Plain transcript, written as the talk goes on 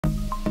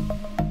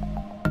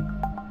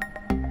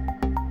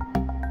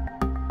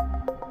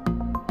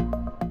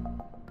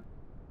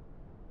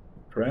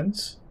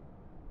friends,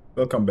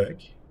 welcome back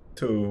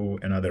to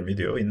another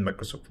video in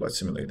Microsoft Flight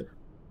Simulator.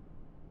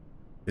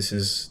 This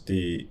is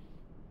the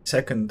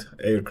second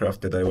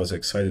aircraft that I was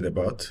excited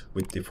about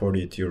with the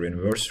 40th year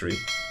anniversary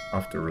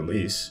after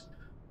release,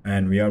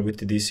 and we are with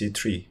the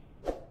DC-3.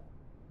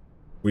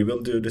 We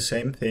will do the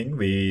same thing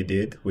we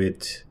did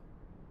with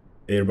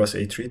Airbus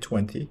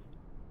A320,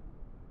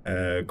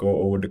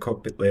 go over the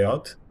cockpit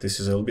layout.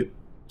 This is a little bit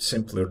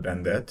simpler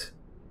than that,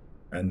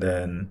 and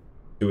then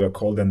do a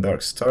cold and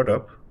dark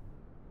startup.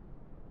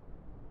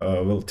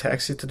 We'll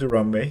taxi to the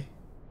runway,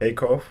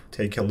 take off,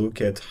 take a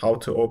look at how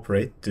to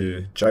operate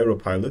the gyro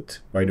pilot.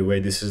 By the way,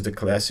 this is the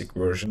classic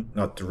version,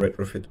 not the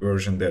retrofit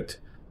version that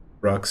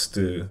rocks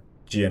the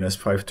GNS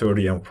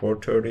 530 and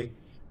 430.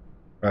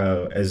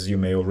 As you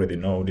may already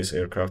know, this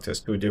aircraft has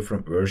two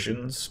different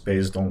versions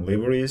based on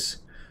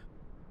liveries.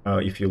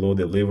 If you load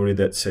a livery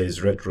that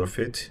says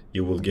retrofit,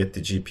 you will get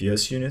the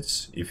GPS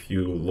units. If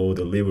you load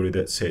a livery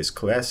that says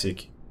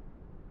classic,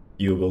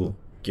 you will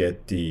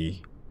get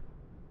the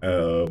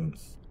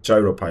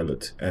gyro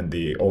pilot and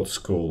the old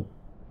school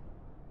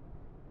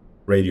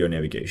radio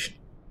navigation.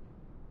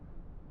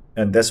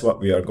 And that's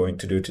what we are going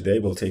to do today.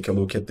 We'll take a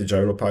look at the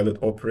gyro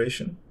pilot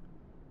operation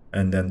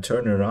and then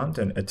turn around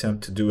and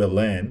attempt to do a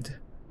land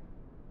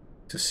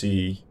to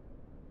see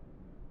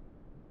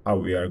how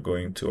we are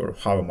going to, or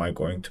how am I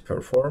going to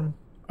perform.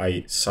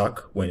 I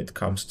suck when it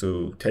comes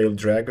to tail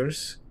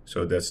draggers,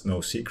 so that's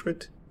no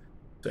secret.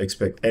 So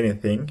expect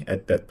anything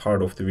at that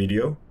part of the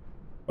video.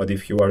 But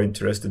if you are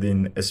interested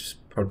in a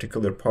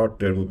particular part,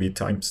 there will be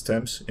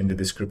timestamps in the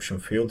description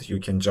field. You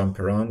can jump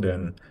around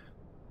and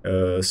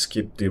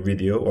skip the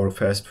video or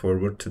fast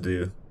forward to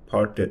the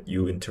part that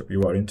you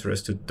are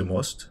interested the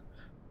most.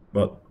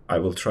 But I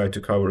will try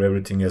to cover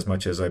everything as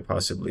much as I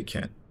possibly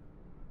can.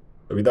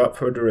 So without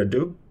further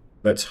ado,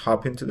 let's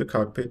hop into the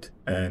cockpit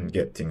and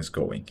get things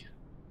going.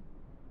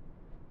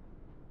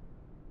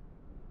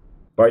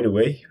 By the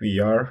way, we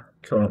are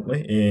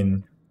currently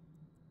in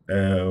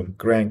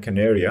Gran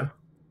Canaria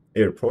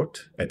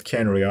Airport at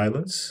Canary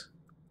Islands,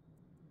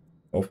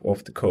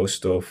 off the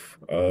coast of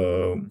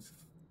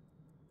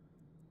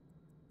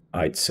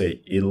I'd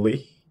say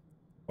Italy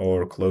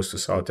or close to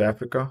South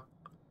Africa.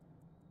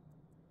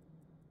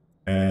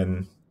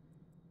 And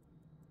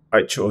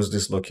I chose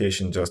this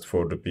location just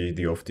for the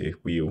beauty of the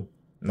view.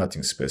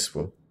 Nothing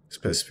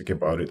specific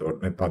about it, or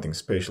nothing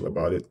special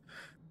about it.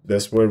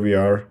 That's where we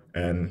are,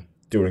 and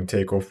during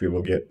takeoff we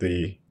will get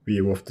the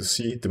view of the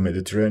sea, the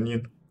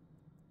Mediterranean.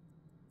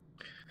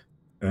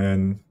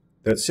 And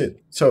that's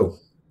it. So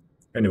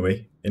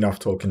anyway, enough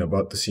talking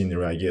about the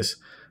scenery, I guess.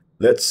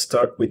 Let's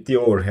start with the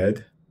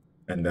overhead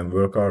and then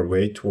work our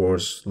way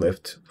towards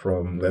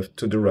from left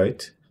to the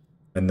right,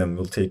 and then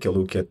we'll take a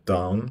look at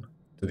down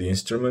to the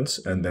instruments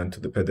and then to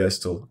the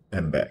pedestal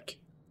and back.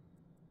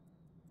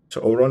 So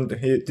over on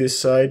this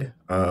side,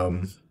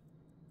 you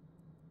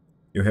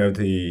have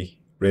the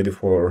ready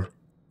for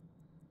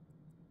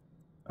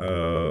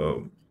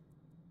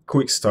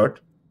quick start,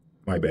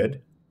 my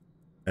bad,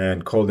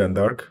 and cold and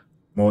dark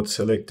mode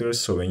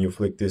selectors. So when you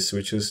flick these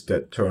switches,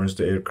 that turns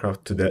the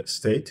aircraft to that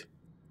state.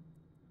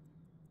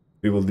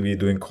 We will be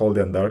doing cold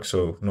and dark,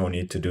 so no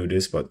need to do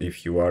this, but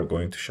if you are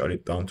going to shut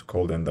it down to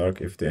cold and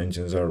dark, if the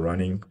engines are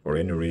running for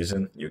any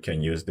reason, you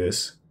can use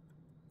this.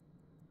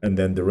 And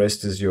then the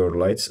rest is your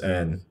lights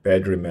and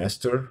battery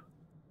master.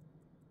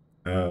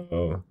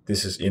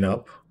 This is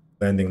in-up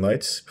landing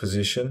lights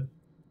position.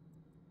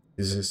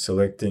 This is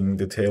selecting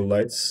the tail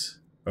lights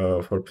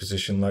for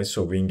position lights.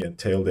 So wing and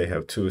tail, they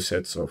have two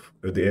sets of,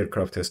 the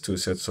aircraft has two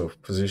sets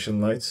of position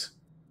lights.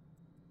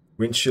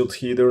 Windshield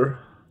heater,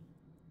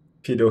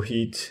 pitot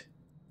heat,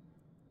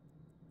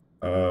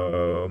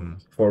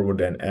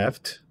 forward and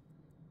aft.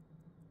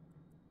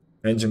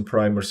 Engine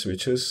primer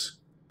switches,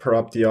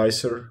 prop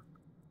deicer,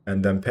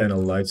 and then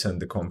panel lights and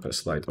the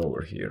compass light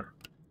over here.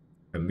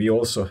 And we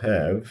also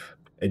have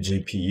a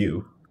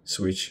GPU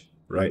switch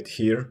right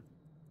here,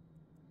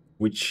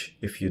 which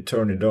if you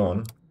turn it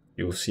on,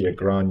 you'll see a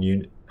ground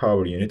unit,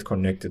 power unit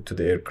connected to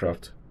the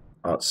aircraft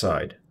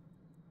outside.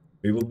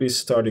 We will be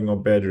starting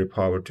on battery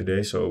power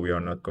today, so we are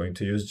not going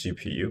to use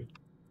GPU.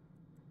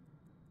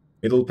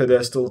 Middle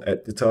pedestal,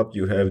 at the top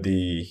you have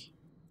the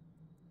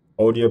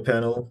audio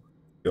panel,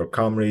 your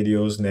comm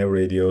radios, nav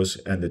radios,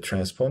 and the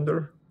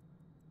transponder.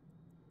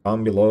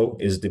 Down below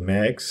is the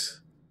mags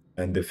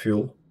and the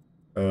fuel,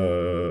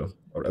 I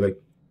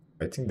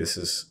think this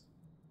is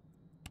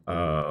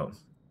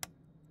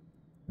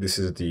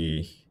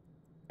the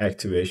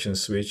activation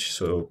switch.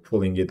 So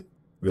pulling it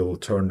will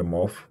turn them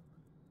off.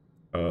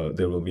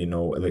 There will be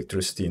no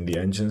electricity in the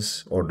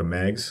engines or the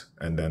mags,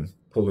 and then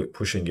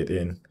pushing it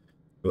in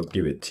will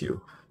give it to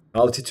you.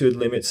 Altitude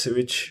limit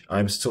switch,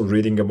 I'm still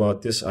reading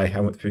about this. I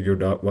haven't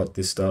figured out what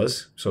this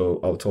does,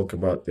 so I'll talk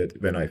about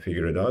that when I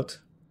figure it out.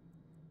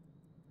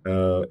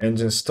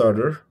 Engine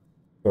starter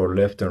for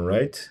left and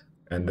right,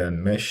 and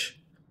then mesh,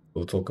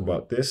 we'll talk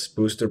about this.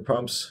 Booster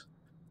pumps,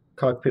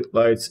 cockpit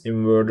lights,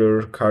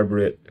 inverter,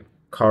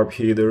 carb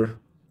heater,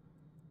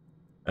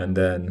 and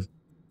then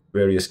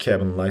various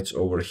cabin lights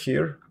over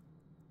here.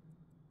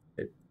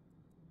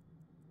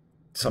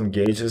 some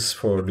gauges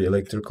for the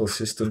electrical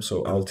system.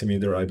 So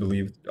altimeter, I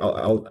believe,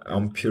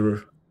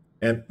 ampere,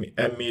 amp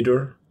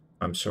meter.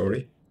 I'm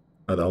sorry,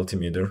 not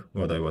altimeter.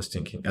 What I was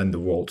thinking, and the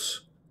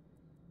volts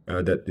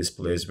that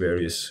displays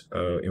various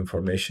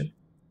information.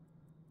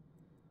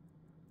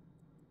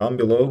 Down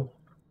below,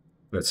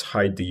 let's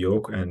hide the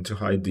yoke, and to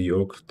hide the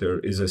yoke, there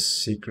is a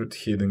secret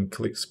hidden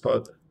click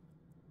spot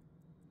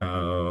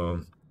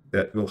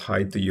that will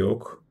hide the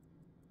yoke.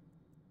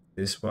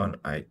 This one,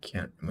 I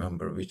can't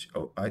remember which.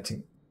 Oh, I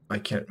think I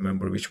can't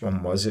remember which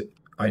one was it.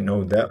 I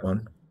know that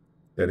one.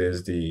 That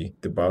is the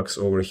box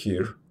over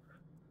here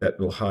that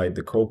will hide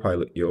the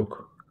Copilot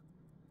yoke.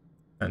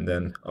 And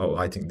then, oh,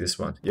 I think this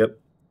one. Yep,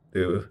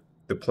 the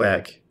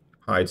plaque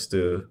hides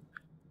the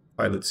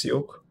pilot's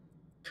yoke.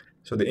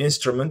 So the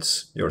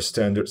instruments, your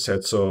standard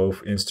sets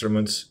of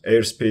instruments,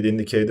 airspeed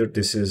indicator,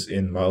 this is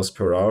in miles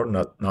per hour,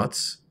 not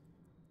knots.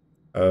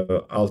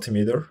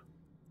 Altimeter,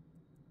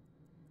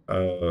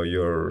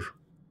 your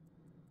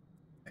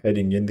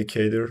heading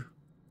indicator.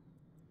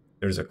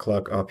 There's a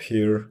clock up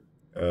here.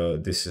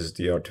 This is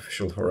the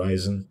artificial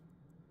horizon.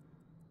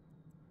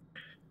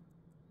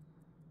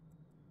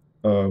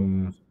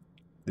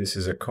 This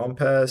is a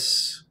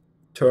compass,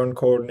 turn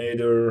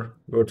coordinator,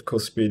 vertical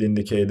speed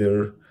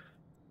indicator,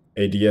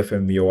 ADF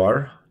and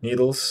VOR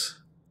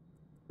needles,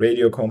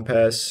 radio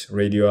compass,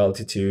 radio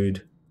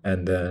altitude,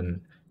 and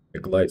then a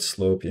glide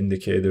slope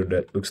indicator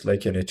that looks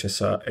like an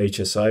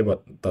HSI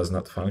but does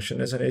not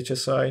function as an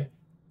HSI.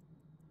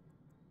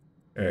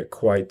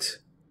 Quite.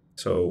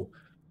 So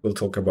we'll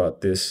talk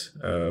about this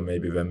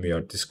maybe when we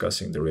are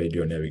discussing the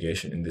radio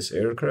navigation in this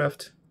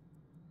aircraft.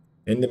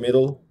 In the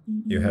middle,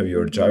 you have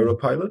your gyro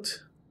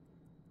pilot,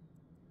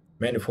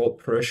 manifold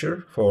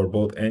pressure for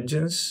both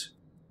engines,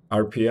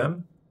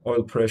 RPM,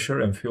 oil pressure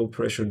and fuel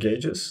pressure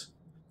gauges.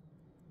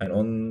 And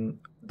on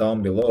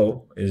down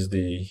below is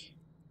the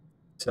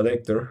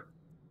selector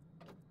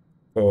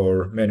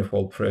for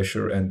manifold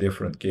pressure and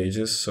different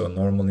gauges. So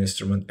normal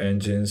instrument,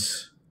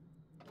 engines,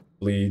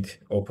 bleed,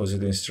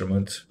 opposite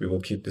instrument. We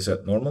will keep this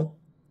at normal.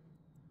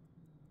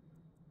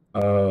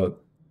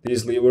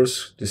 These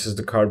levers, this is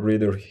the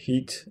carburetor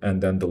heat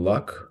and then the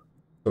lock.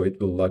 So it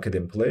will lock it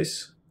in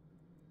place.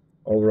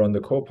 Over on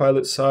the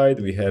Copilot side,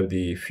 we have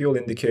the fuel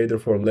indicator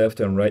for left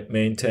and right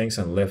main tanks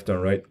and left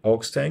and right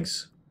aux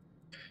tanks.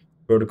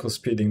 Vertical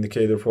speed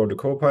indicator for the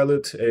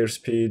Copilot,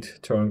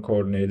 airspeed, turn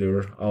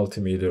coordinator,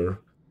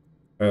 altimeter,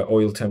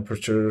 oil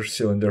temperature,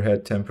 cylinder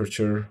head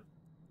temperature,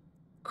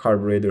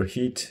 carburetor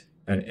heat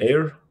and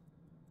air.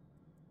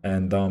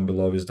 And down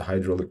below is the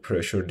hydraulic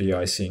pressure,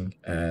 de-icing,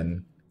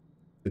 and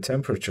the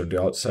temperature,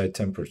 the outside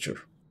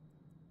temperature.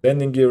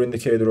 Landing gear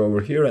indicator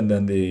over here, and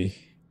then the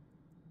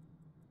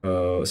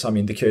some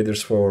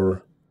indicators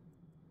for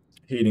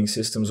heating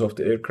systems of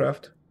the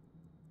aircraft.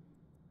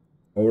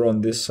 Over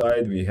on this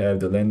side, we have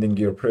the landing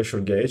gear pressure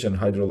gauge and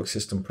hydraulic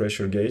system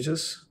pressure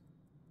gauges.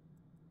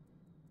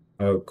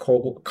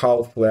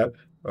 Cowl flap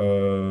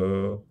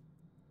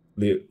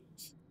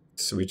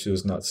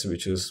switches, not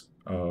switches,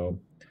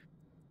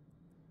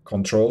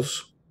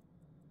 controls.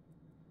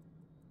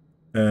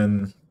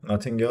 And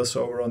nothing else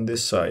over on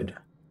this side.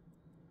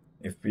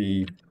 If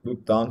we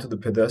look down to the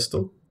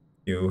pedestal,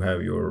 you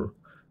have your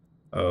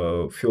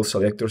fuel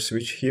selector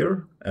switch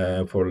here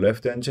for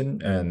left engine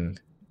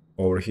and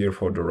over here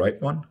for the right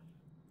one.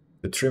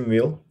 The trim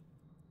wheel,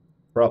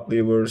 prop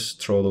levers,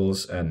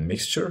 throttles, and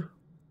mixture.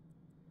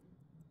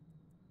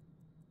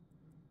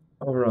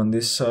 Over on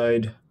this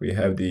side, we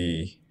have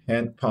the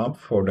hand pump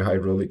for the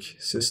hydraulic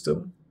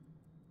system.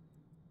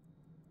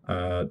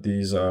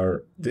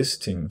 This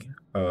thing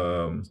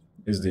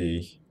is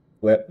the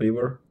flat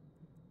lever,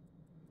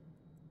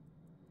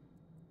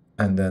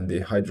 and then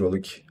the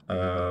hydraulic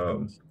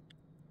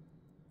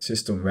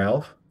system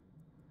valve.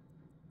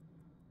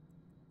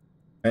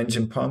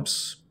 Engine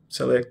pumps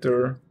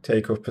selector,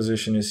 takeoff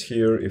position is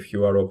here. If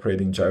you are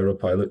operating gyro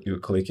pilot, you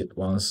click it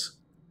once.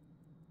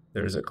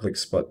 There's a click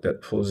spot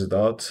that pulls it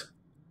out,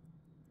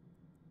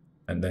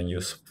 and then you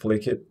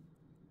flick it.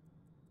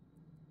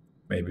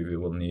 Maybe we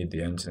will need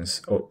the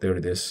engines. Oh, there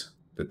it is,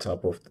 the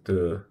top of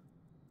the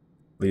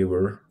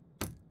lever,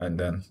 and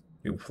then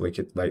you flick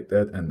it like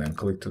that, and then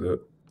click to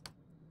the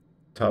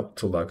top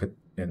to lock it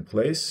in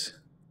place.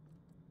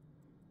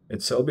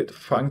 It's a bit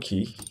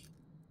funky,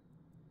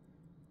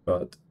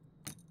 but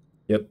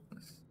yep,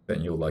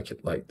 then you lock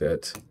it like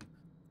that.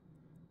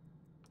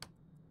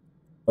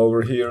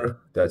 Over here,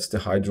 that's the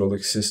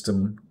hydraulic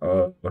system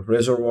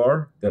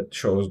reservoir that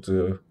shows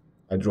the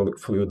hydraulic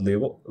fluid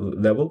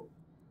level.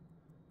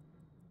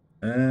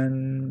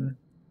 And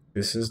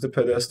this is the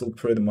pedestal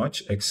pretty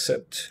much,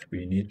 except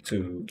we need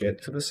to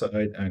get to the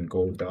side and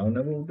go down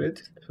a little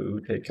bit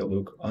to take a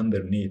look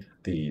underneath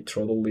the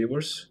throttle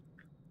levers.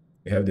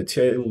 We have the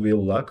tail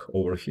wheel lock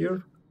over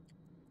here,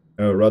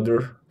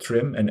 rudder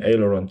trim and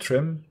aileron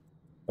trim,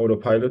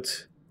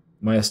 autopilot,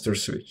 master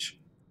switch,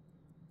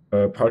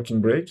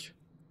 parking brake,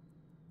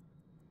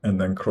 and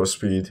then cross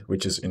speed,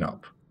 which is in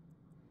up.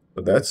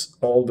 So that's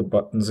all the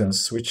buttons and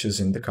switches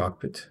in the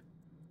cockpit.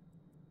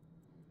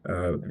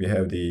 We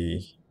have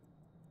the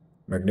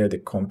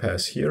magnetic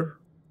compass here.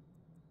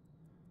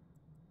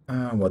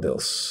 What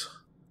else?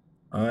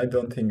 I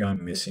don't think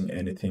I'm missing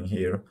anything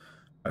here.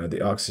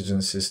 The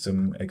oxygen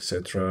system,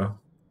 etc.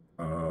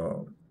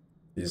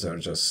 These are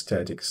just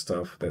static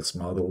stuff that's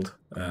modeled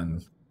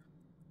and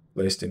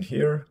placed in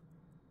here.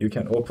 You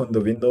can open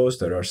the windows.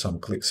 There are some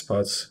click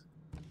spots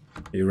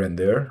here and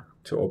there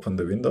to open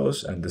the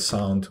windows, and the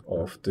sound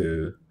of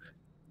the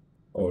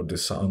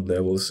sound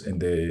levels in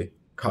the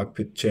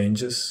cockpit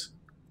changes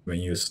when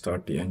you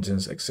start the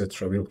engines,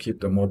 etc. We'll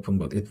keep them open,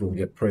 but it will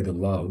get pretty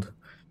loud.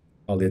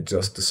 I'll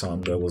adjust the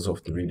sound levels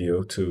of the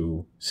video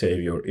to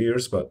save your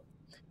ears, but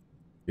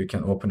you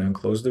can open and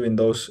close the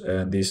windows.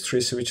 And these 3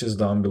 switches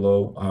down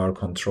below are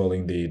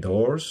controlling the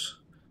doors,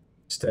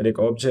 static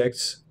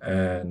objects,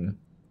 and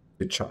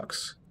the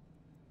chocks.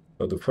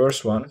 So the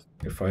first one,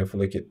 if I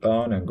flick it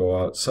down and go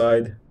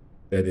outside,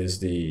 that is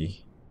the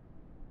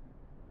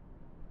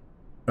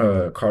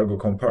cargo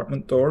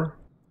compartment door.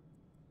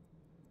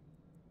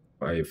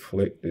 If I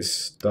flick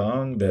this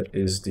down, that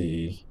is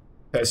the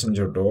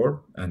passenger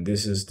door, and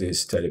this is the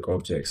static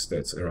objects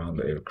that's around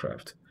the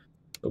aircraft.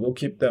 So we'll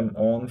keep them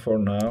on for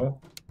now,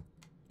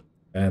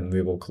 and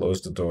we will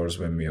close the doors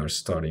when we are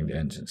starting the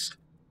engines.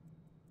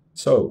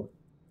 So,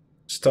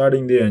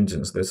 starting the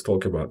engines, let's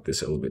talk about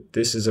this a little bit.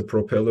 This is a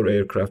propeller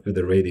aircraft with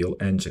a radial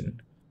engine,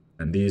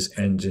 and these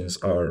engines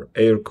are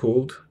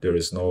air-cooled. There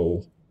is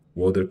no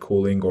water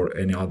cooling or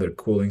any other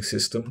cooling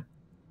system.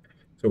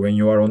 So when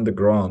you are on the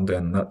ground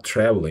and not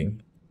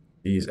traveling,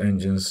 these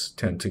engines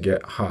tend to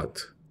get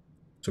hot.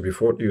 So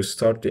before you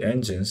start the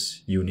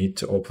engines, you need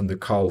to open the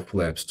cowl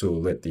flaps to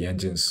let the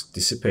engines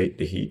dissipate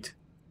the heat.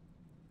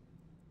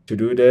 To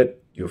do that,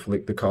 you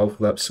flick the cowl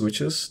flap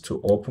switches to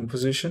open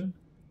position.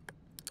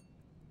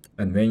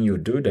 And when you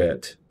do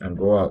that and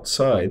go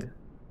outside,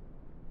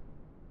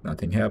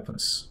 nothing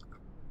happens.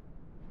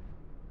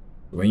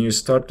 When you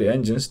start the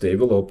engines, they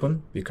will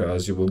open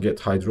because you will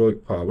get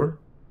hydraulic power,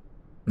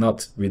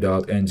 not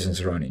without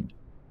engines running.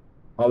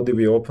 How do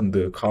we open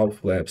the cowl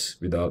flaps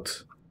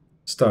without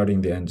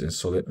starting the engines?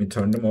 So let me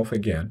turn them off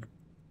again.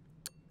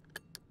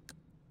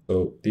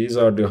 So these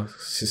are the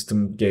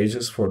system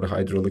gauges for the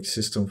hydraulic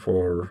system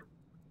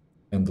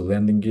and the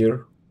landing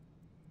gear.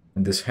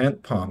 And this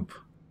hand pump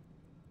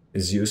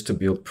is used to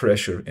build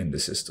pressure in the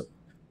system.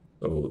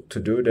 So to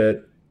do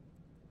that,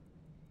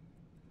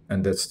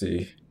 and that's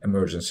the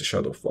emergency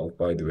shut-off valve,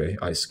 by the way,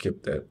 I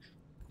skipped that.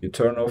 You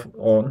turn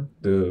on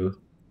the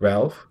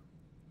valve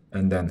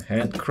and then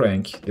hand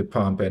crank the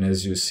pump, and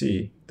as you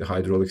see, the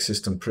hydraulic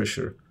system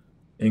pressure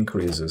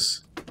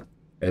increases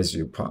as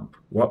you pump.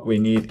 What we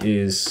need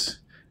is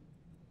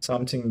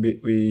something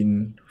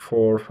between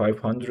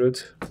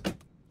 400-500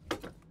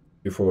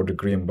 before the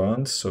green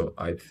bond, so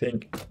I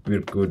think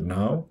we're good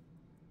now.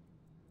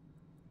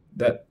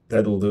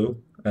 That'll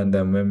do. And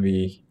then when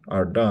we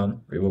are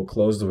done, we will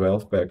close the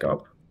valve back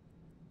up.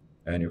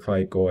 And if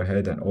I go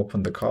ahead and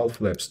open the cowl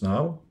flaps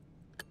now,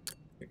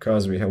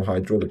 because we have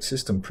hydraulic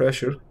system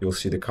pressure, you'll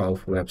see the cowl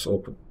flaps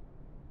open.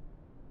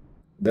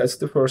 That's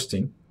the first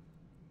thing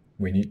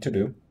we need to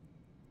do.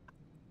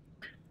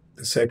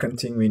 The second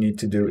thing we need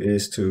to do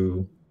is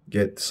to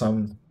get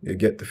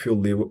the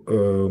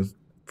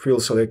fuel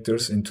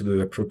selectors into the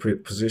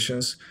appropriate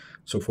positions.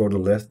 So for the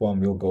left one,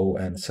 we'll go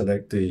and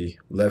select the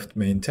left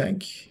main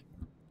tank.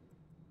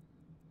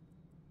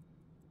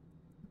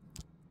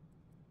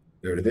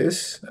 There it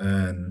is.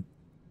 And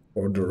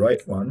for the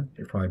right one,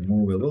 if I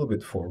move a little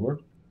bit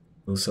forward,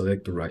 we'll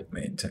select the right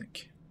main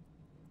tank.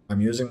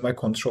 I'm using my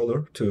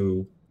controller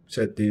to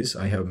set these.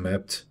 I have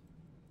mapped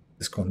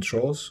these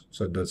controls,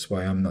 so that's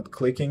why I'm not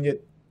clicking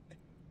it.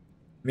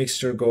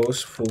 Mixture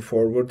goes full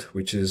forward,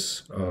 which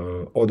is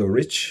auto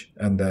rich,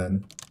 and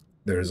then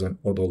there's an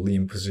auto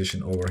lean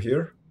position over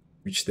here,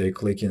 which they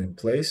click in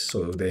place.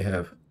 So they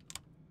have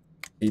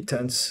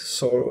detents,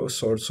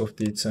 sorts of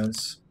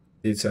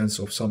detents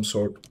of some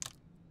sort,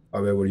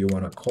 however you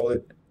want to call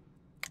it.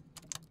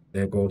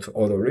 They go to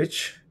auto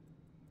rich,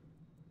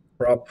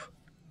 prop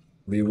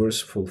levers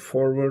full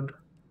forward,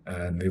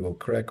 and we will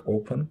crack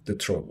open the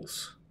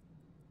throttles.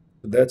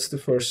 So that's the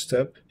first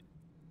step,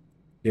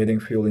 getting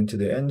fuel into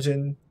the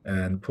engine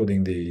and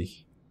putting the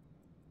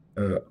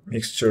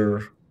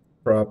mixture,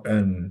 prop,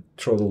 and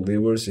throttle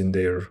levers in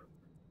their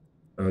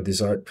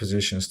desired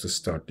positions to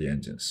start the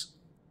engines.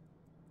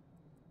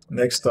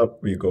 Next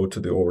up, we go to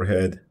the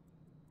overhead.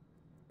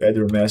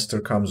 Battery master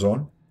comes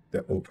on.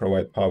 That will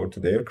provide power to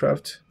the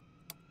aircraft.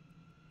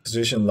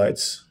 Position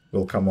lights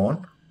will come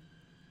on.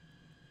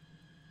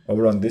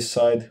 Over on this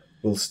side,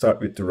 we'll start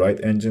with the right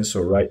engine,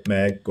 so right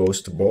mag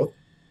goes to both.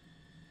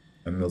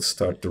 And we'll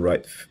start the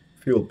right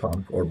fuel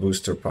pump or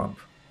booster pump.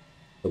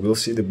 So we'll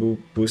see the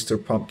booster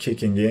pump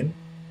kicking in.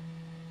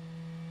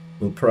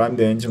 We'll prime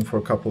the engine for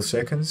a couple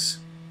seconds,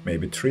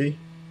 maybe 3.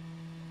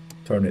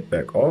 Turn it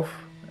back off,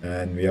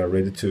 and we are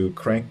ready to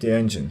crank the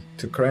engine.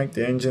 To crank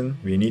the engine,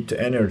 we need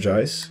to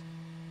energize.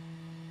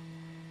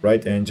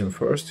 Right engine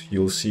first.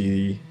 You'll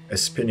see a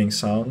spinning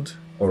sound,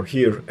 or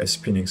hear a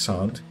spinning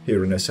sound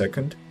here in a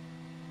second.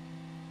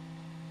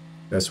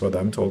 That's what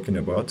I'm talking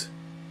about.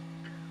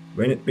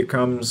 When it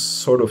becomes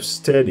sort of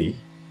steady,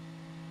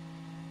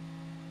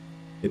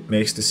 it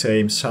makes the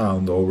same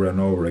sound over and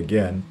over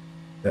again.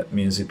 That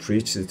means it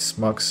reached its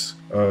max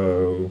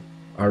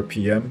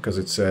RPM, because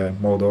it's a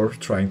motor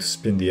trying to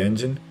spin the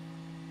engine.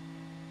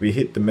 We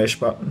hit the mesh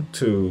button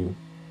to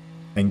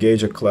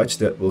engage a clutch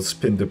that will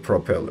spin the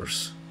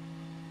propellers.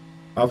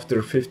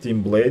 After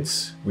 15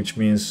 blades, which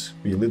means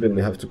we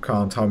literally have to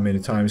count how many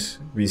times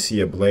we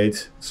see a blade,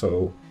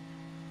 so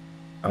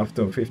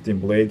after 15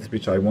 blades,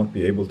 which I won't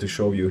be able to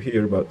show you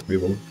here, but we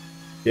will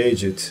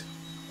gauge it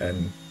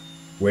and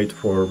wait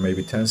for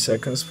maybe 10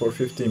 seconds for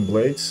 15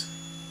 blades,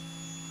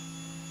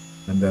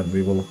 and then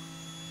we will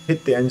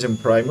hit the engine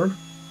primer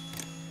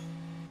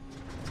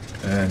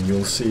and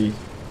you'll see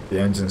the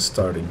engine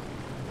starting.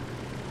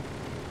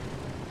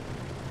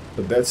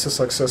 So that's a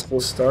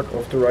successful start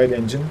of the right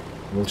engine.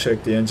 We'll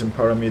check the engine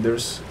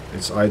parameters.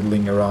 It's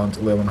idling around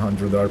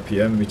 1100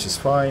 RPM, which is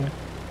fine.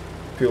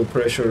 Fuel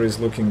pressure is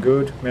looking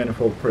good.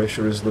 Manifold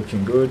pressure is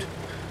looking good.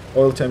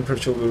 Oil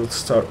temperature will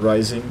start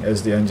rising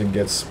as the engine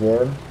gets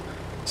warm.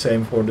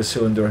 Same for the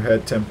cylinder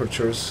head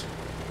temperatures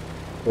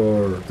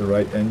for the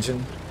right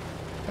engine.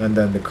 And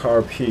then the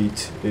carb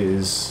heat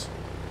is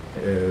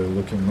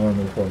looking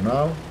normal for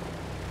now.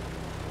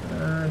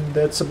 And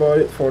that's about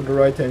it for the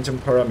right engine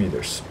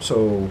parameters.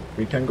 So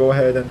we can go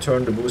ahead and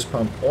turn the boost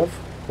pump off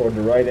for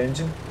the right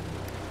engine,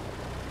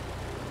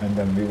 and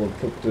then we will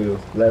put the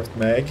left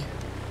mag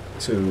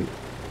to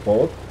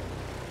both.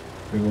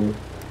 We will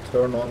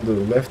turn on the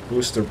left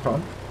booster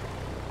pump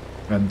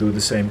and do the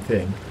same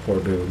thing for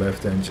the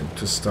left engine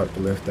to start the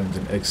left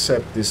engine,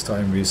 except this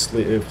time we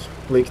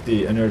flick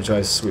the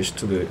energize switch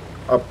to the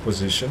up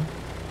position.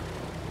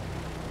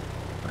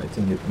 I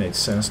think it makes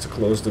sense to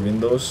close the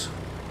windows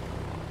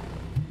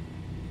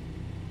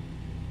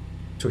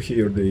to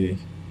hear the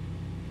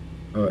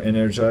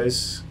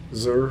energizer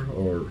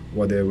or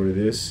whatever it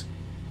is.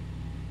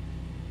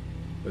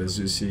 As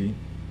you see,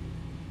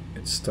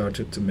 it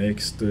started to make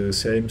the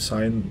same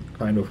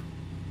kind of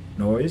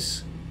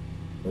noise.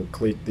 We'll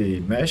click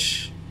the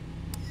mesh,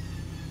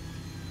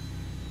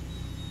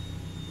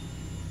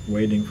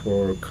 waiting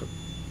for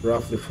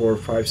roughly 4 or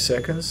 5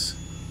 seconds,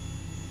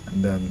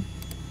 and then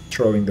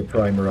throwing the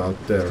primer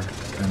out there,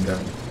 and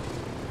then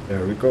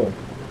there we go.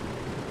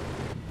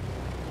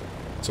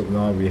 So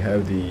now we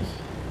have the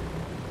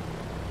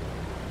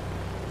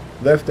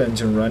left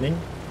engine running.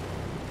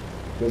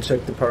 We'll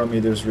check the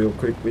parameters real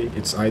quickly.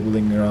 It's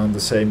idling around the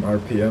same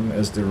RPM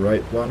as the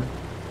right one.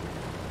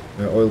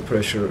 The oil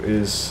pressure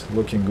is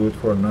looking good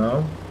for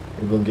now.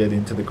 We will get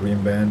into the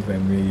green band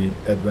when we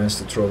advance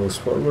the throttles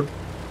forward.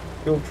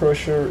 Fuel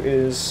pressure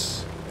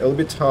is a little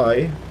bit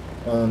high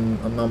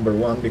on number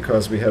 1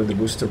 because we have the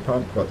booster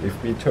pump, but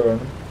if we turn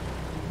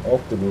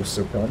off the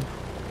booster pump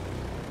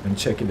and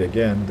check it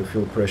again, the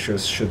fuel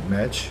pressures should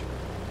match.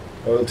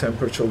 Oil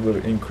temperature will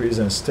increase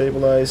and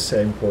stabilize,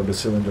 same for the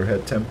cylinder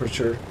head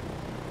temperature,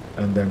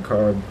 and then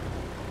carb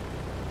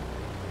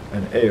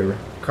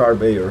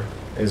air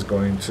is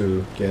going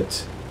to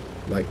get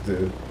like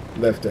the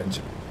left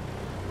engine.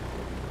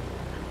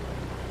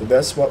 So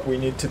that's what we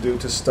need to do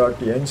to start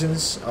the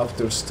engines.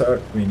 After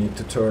start, we need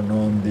to turn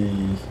on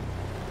the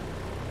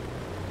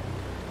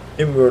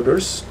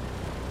inverters,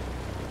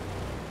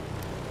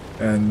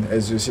 and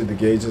as you see, the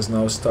gauges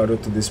now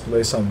started to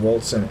display some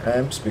volts and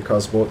amps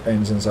because both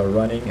engines are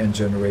running and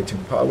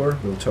generating power.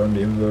 We'll turn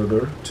the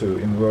inverter to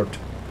invert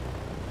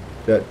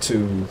that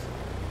to,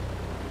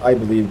 I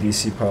believe,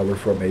 DC power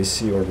from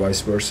AC or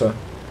vice versa.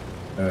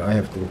 I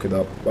have to look it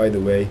up. By the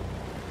way,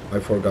 I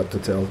forgot to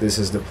tell, this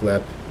is the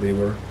flap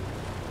lever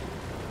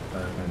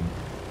and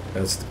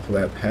that's the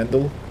flap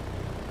handle.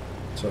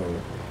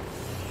 So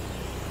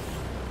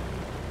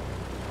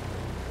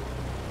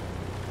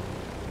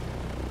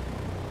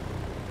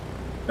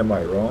am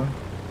I wrong?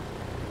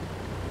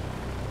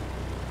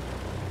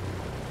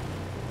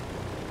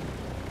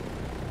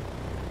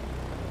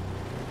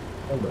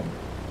 Hold on.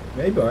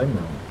 Maybe I'm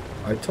wrong.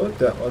 I thought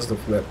that was the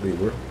flap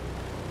lever.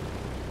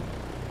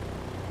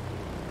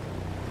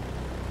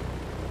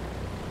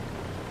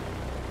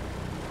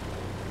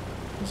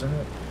 Isn't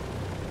it?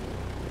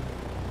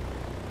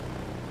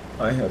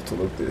 I have to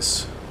look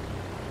this.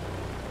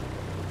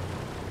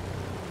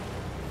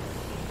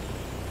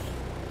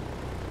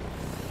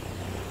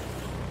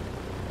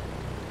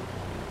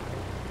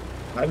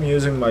 I'm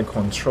using my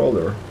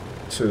controller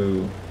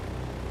to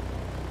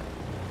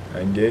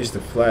engage the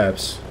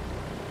flaps,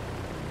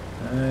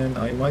 and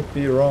I might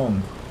be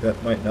wrong.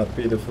 That might not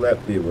be the flap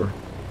lever.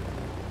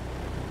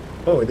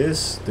 Oh, it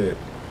is the...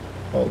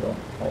 Hold on.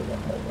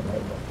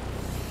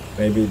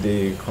 Maybe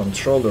the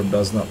controller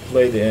does not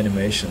play the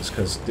animations,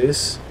 because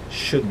this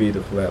should be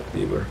the flap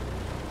lever.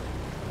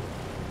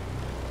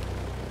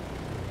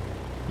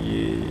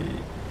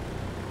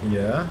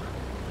 Yeah.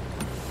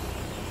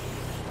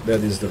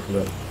 That is the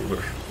flap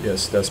lever.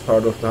 Yes, that's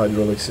part of the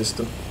hydraulic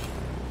system.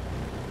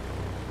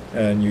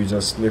 And you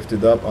just lift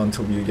it up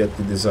until you get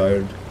the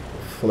desired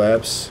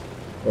flaps,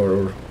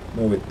 or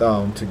move it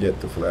down to get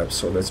the flaps.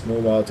 So let's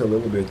move out a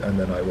little bit and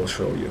then I will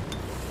show you.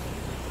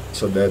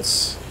 So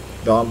that's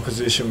down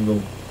position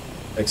will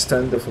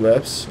extend the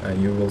flaps,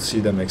 and you will see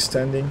them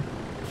extending,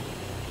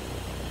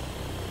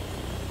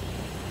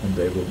 and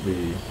they will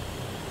be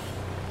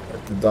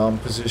at the down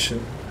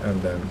position,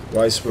 and then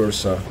vice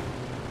versa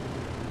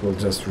will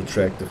just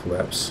retract the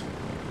flaps.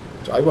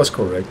 So I was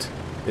correct,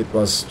 it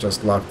was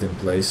just locked in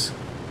place.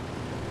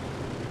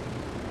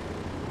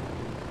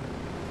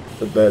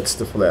 But that's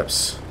the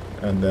flaps,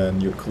 and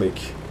then you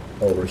click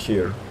over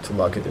here to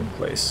lock it in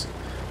place.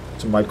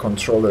 So my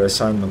controller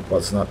assignment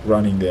was not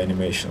running the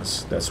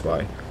animations, that's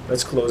why.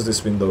 Let's close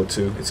this window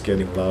too, it's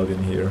getting loud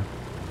in here,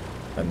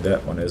 and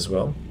that one as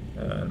well,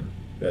 and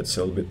that's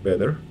a little bit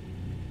better.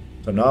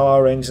 So now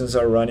our engines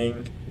are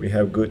running, we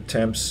have good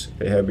temps,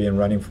 they have been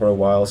running for a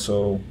while,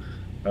 so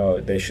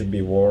they should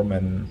be warm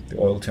and the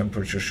oil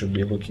temperature should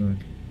be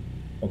looking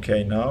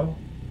okay now.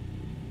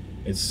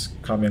 It's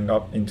coming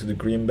up into the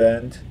green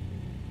band.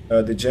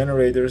 The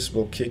generators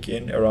will kick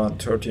in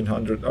around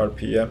 1300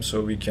 RPM,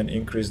 so we can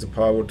increase the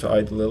power to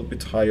idle a little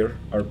bit higher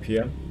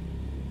RPM.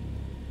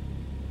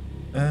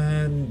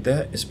 And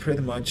that is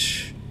pretty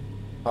much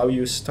how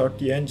you start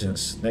the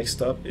engines.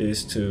 Next up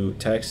is to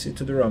taxi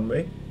to the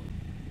runway.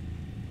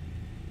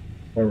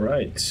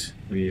 Alright,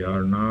 we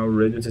are now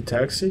ready to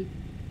taxi.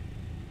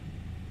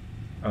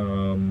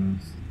 You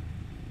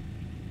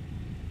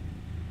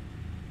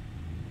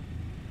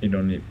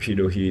don't need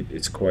pitot heat,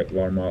 it's quite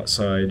warm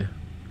outside.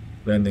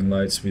 Landing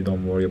lights, we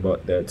don't worry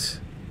about that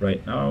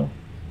right now.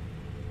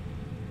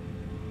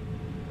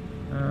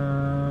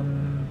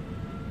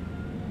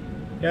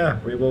 Yeah,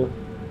 we will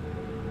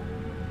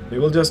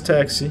just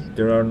taxi.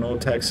 There are no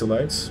taxi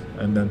lights,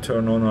 and then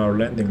turn on our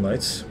landing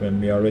lights when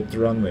we are at the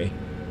runway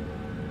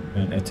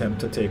and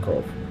attempt to take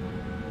off.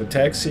 For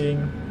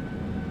taxiing,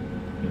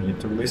 you need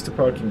to release the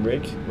parking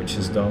brake, which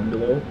is down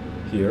below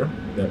here,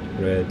 that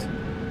red.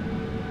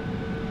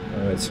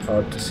 It's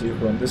hard to see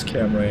from this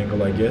camera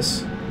angle, I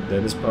guess.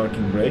 That is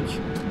parking brake.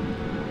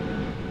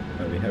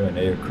 And we have an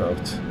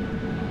aircraft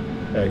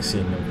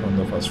taxiing in front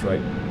of us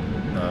right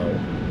now.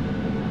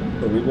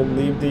 So we will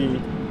leave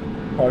the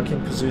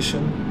parking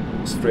position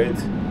straight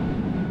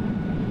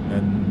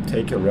and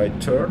take a right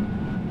turn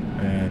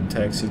and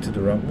taxi to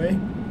the runway.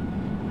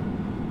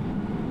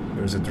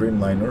 There's a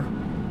Dreamliner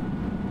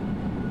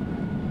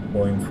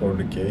going for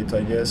the gate,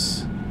 I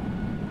guess.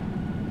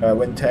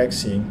 When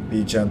taxiing,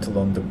 be gentle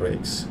on the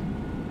brakes,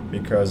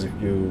 because if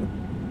you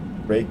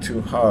brake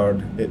too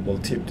hard, it will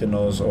tip the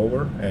nose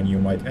over and you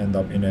might end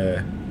up in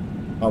a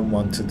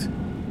unwanted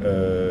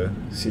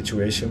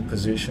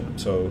position,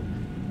 so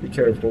be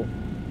careful.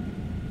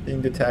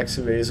 In the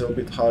taxiway is a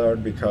little bit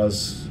hard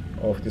because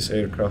of this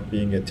aircraft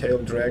being a tail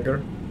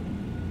dragger,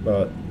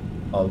 but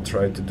I'll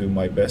try to do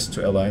my best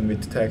to align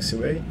with the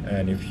taxiway.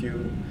 And if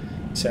you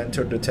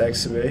center the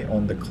taxiway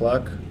on the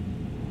clock,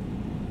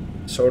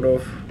 sort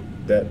of,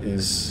 that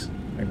is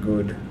a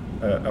good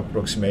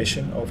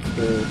approximation of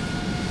the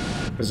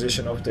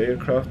position of the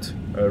aircraft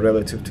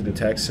relative to the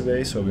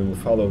taxiway. So we will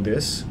follow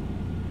this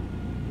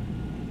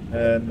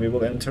and we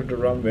will enter the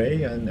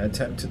runway and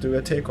attempt to do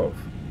a takeoff.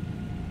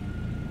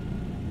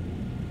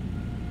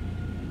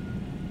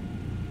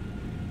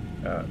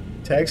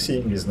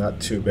 Taxiing is not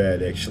too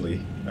bad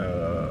actually.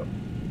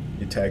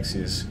 It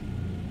taxis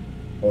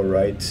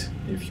alright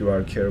if you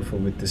are careful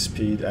with the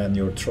speed and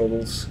your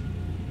throttles.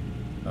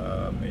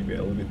 Maybe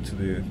a little bit to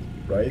the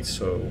right,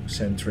 so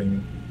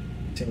centering.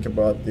 Think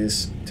about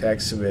this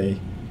taxiway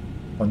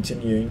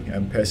continuing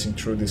and passing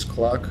through this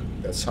clock.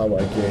 That's how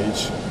I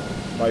gauge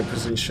my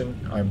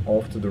position. I'm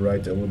off to the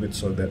right a little bit,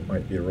 so that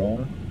might be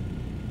wrong.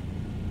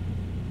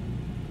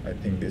 I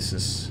think this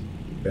is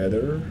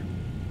better.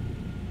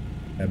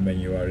 And when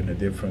you are in a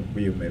different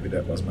view, maybe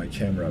that was my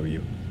camera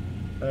view.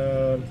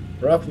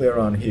 Roughly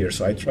around here,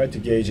 so I tried to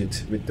gauge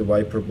it with the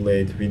wiper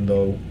blade,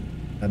 window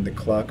and the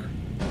clock,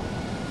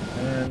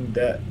 and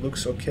that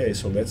looks okay.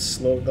 So let's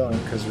slow down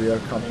because we are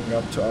coming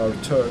up to our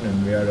turn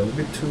and we are a little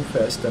bit too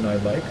fast than I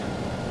like.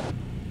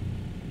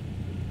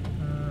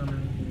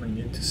 I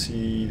need to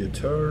see the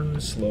turn,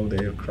 slow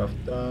the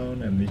aircraft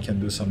down, and we can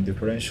do some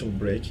differential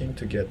braking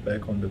to get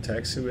back on the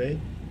taxiway.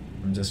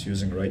 I'm just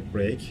using right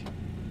brake.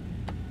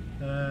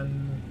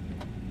 And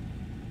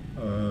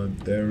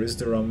there is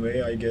the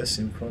runway, I guess,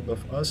 in front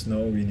of us.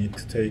 Now we need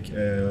to take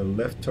a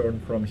left turn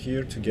from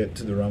here to get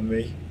to the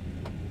runway.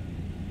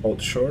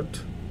 Hold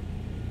short,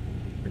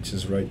 which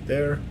is right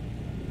there,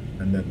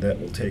 and then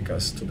that will take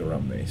us to the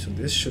runway. So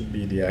this should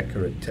be the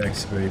accurate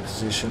taxiway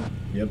position.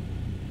 Yep.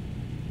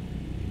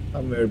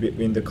 Somewhere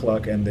between the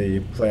clock and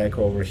the plaque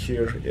over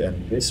here.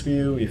 And this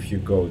view, if you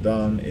go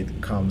down,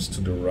 it comes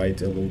to the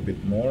right a little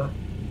bit more.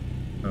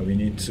 We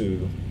need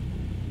to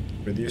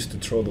reduce the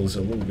throttles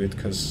a little bit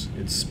because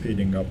it's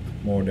speeding up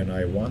more than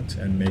I want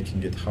and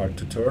making it hard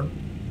to turn.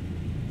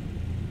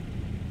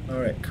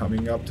 Alright,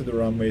 coming up to the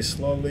runway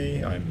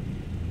slowly. I'm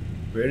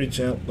very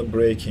gently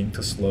braking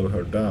to slow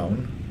her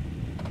down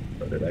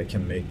so that I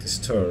can make this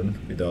turn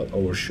without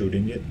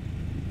overshooting it.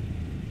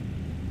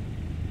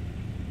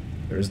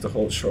 There's the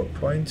hold short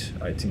point.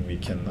 I think we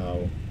can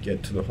now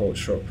get to the hold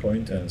short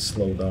point and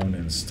slow down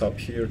and stop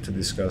here to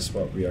discuss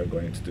what we are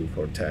going to do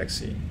for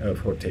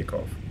for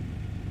takeoff.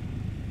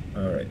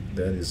 Alright,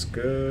 that is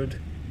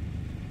good.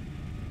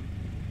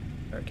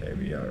 Okay,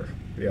 we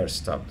are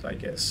stopped, I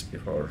guess.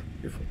 Before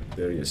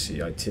there you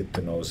see I tipped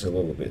the nose a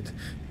little bit.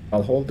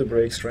 I'll hold the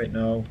brakes right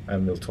now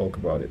and we'll talk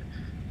about it.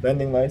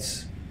 Landing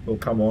lights will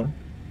come on.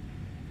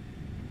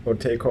 For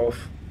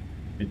takeoff,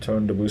 we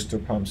turn the booster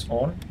pumps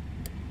on.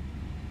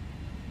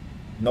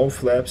 No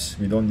flaps,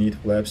 we don't need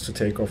flaps to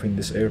take off in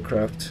this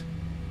aircraft.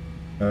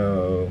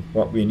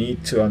 What we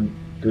need to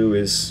do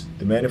is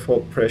the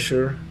manifold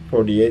pressure,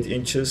 48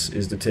 inches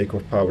is the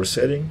takeoff power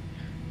setting,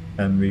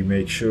 and we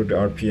make sure the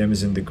RPM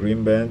is in the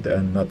green band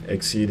and not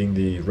exceeding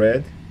the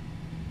red.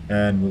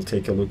 And we'll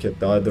take a look at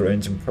the other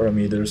engine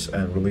parameters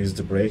and release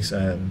the brakes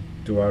and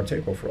do our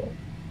takeoff roll.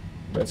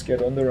 Let's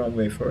get on the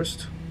runway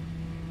first.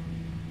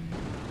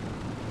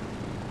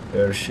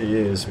 There she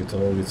is with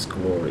all its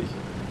glory.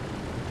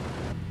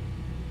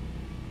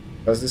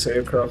 Does this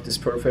aircraft is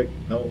perfect?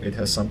 No, it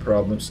has some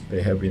problems.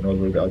 They have been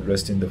already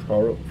addressed in the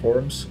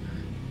forums,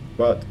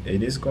 but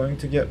it is going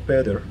to get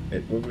better.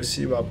 It will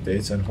receive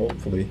updates and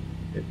hopefully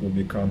it will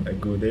become a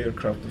good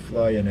aircraft to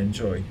fly and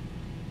enjoy.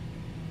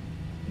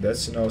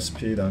 That's enough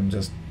speed. I'm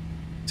just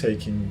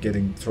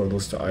getting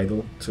throttles to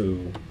idle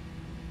to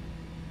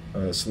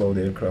slow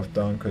the aircraft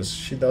down, because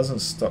she doesn't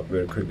stop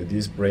very quickly.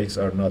 These brakes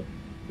are not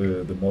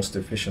the most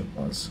efficient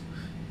ones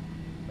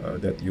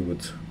that you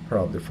would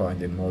probably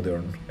find in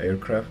modern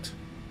aircraft.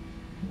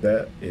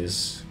 That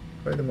is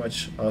pretty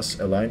much us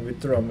aligned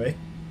with the runway.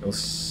 We'll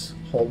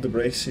hold the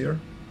brakes here,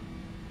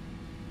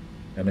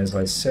 and as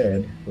I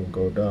said, we'll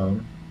go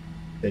down,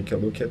 take a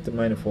look at the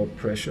manifold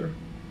pressure.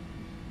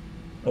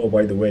 Oh,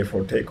 by the way,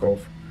 for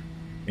takeoff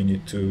we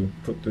need to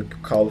put the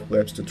cowl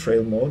flaps to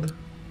trail mode,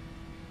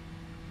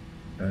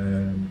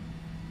 and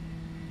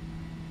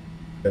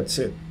that's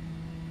it.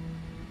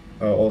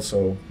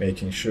 Also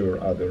making sure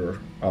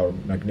our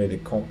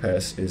magnetic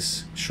compass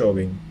is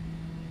showing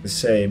the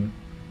same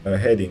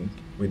heading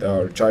with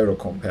our gyro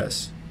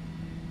compass,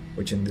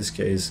 which in this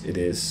case it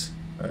is.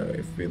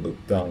 If we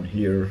look down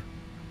here,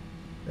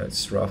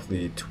 that's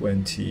roughly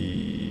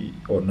 20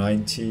 or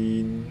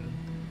 19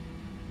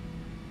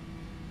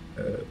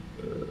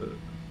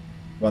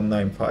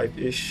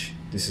 195-ish.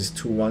 This is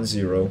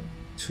 210,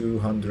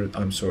 200,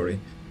 I'm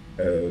sorry,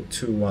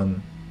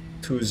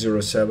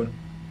 207.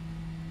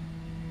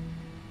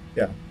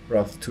 Yeah,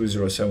 rough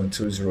 207,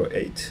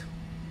 208.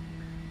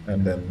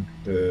 And then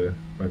the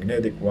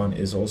magnetic one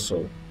is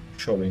also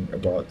showing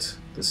about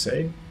the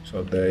same,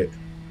 so they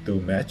do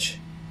match.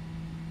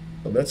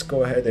 So let's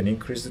go ahead and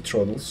increase the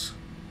throttles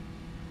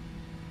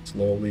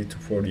slowly to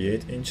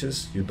 48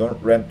 inches. You don't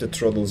ramp the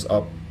throttles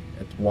up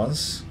at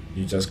once,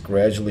 you just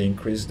gradually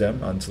increase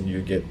them until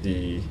you get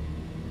the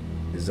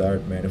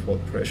desired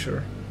manifold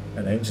pressure.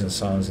 And engine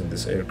sounds in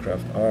this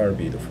aircraft are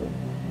beautiful.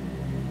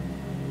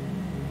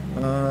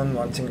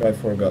 One thing I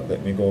forgot,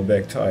 let me go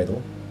back to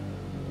idle.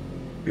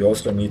 We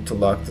also need to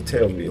lock the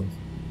tail wheel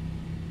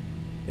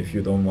if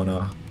you don't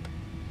wanna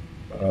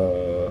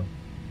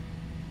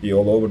be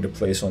all over the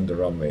place on the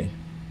runway.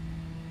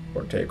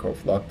 For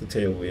takeoff, lock the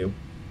tail wheel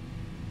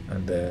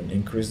and then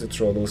increase the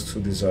throttles to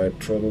desired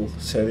throttle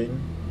setting,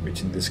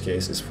 which in this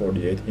case is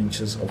 48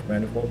 inches of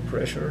manifold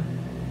pressure.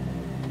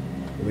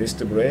 Release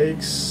the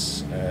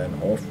brakes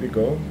and off we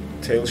go.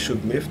 Tail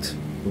should lift.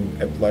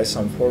 We'll apply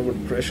some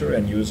forward pressure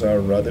and use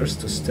our rudders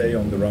to stay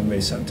on the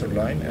runway center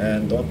line,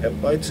 and don't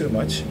apply too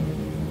much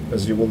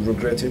because you will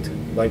regret it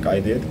like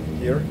I did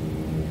here.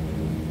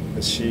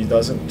 But she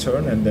doesn't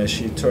turn and then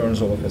she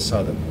turns all of a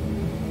sudden.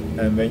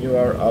 And when you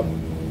are up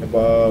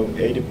about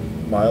 80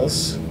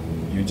 miles,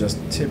 you just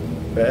tip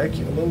back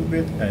a little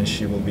bit and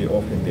she will be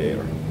off in the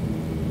air.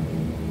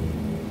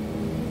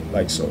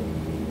 Like so.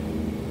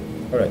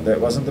 Alright, that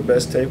wasn't the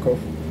best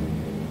takeoff.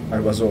 I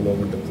was all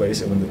over the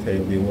place when the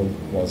tail wheel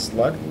was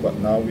locked, but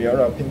now we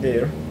are up in the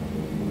air.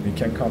 We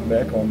can come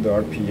back on the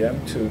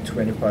RPM to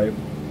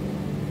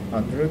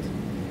 2500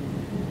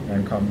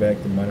 and come back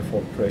the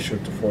manifold pressure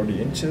to 40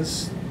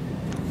 inches.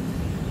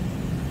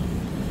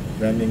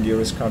 Landing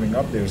gear is coming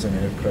up. There's an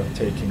aircraft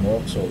taking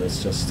off, so let's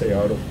just stay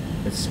out of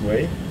its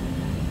way.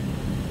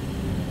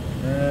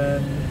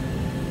 And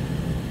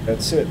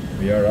that's it.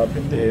 We are up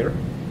in the air.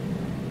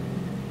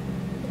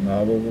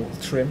 Now we will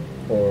trim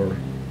for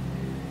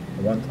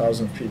a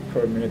 1000 feet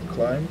per minute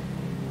climb.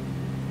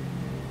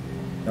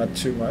 Not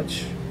too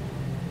much.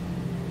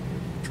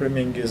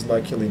 Trimming is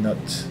luckily not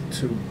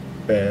too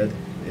bad.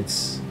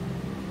 It's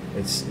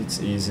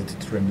easy to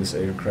trim this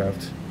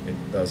aircraft.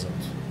 It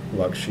doesn't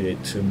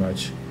fluctuate too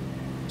much,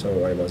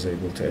 so I was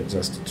able to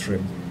adjust the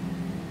trim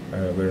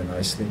very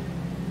nicely.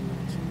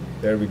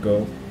 There we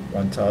go,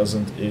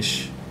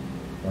 1000-ish,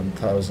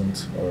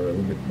 1000 or a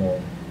little bit more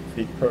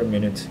feet per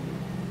minute.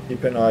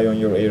 Keep an eye on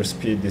your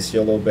airspeed. This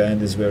yellow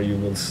band is where you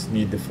will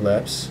need the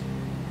flaps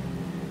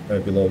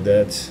below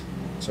that,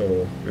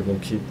 so we will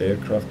keep the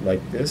aircraft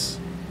like this.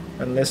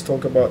 And let's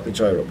talk about the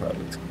gyro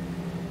pilot.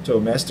 So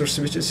master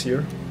switch is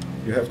here.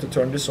 you have to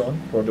turn this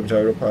on for the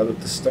gyro pilot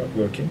to start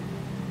working.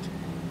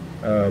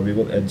 We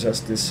will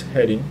adjust this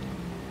heading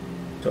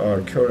to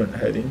our current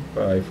heading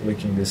by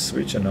flicking this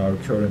switch, and our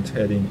current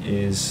heading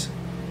is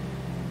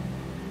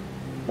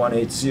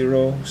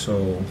 180,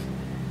 so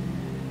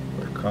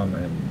we'll come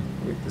and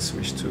flick the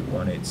switch to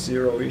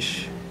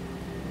 180-ish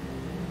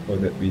so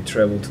that we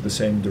travel to the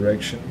same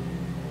direction.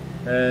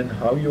 And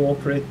how you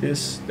operate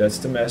this, that's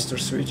the master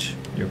switch.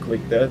 You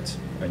click that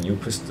and you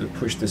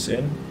push this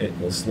in, it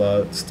will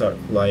start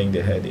flying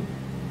the heading.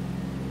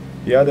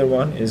 The other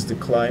one is the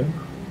climb.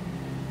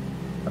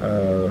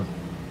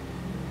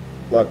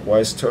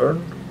 Clockwise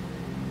turn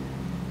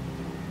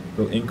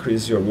will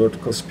increase your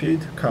vertical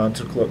speed,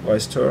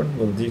 counterclockwise turn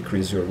will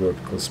decrease your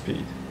vertical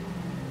speed.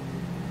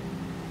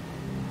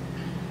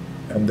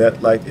 And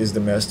that light is the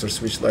master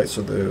switch light,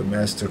 so the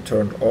master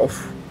turned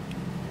off.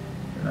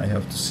 And I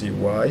have to see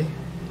why.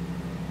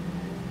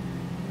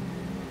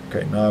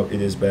 Okay, now it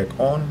is back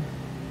on.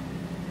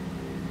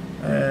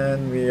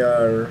 And we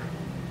are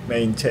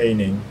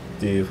maintaining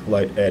the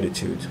flight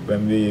attitude.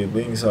 When the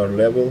wings are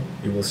level,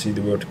 you will see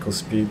the vertical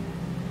speed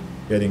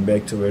getting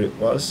back to where it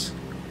was.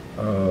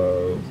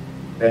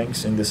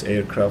 Banks in this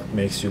aircraft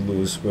makes you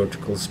lose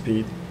vertical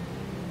speed,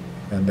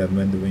 and then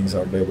when the wings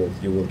are level,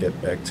 you will get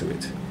back to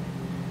it.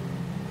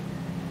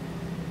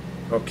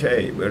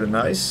 Okay, very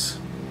nice.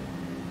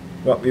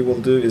 What we will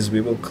do is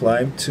we will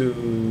climb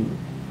to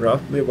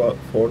roughly about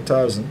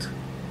 4,000,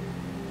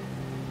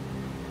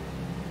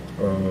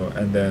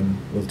 and then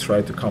we'll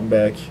try to come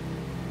back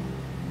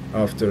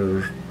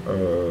after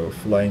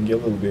flying a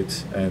little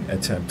bit and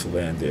attempt to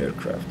land the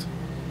aircraft.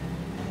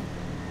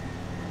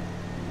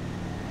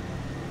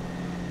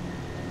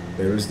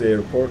 There is the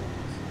airport.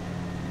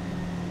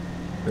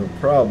 We'll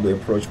probably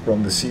approach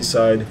from the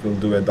seaside. We'll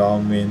do a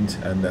downwind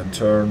and then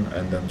turn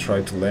and then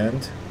try to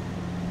land.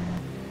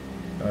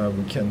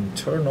 We can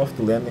turn off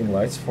the landing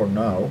lights for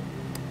now.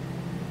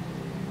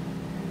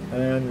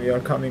 And we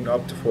are coming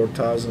up to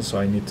 4,000, so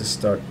I need to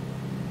start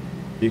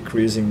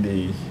decreasing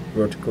the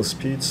vertical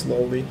speed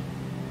slowly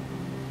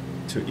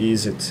to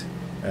ease it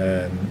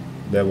and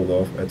level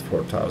off at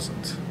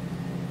 4,000.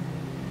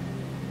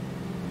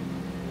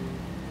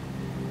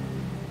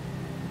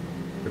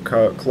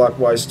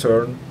 Clockwise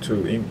turn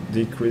to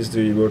decrease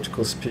the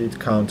vertical speed,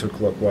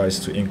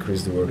 counterclockwise to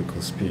increase the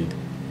vertical speed.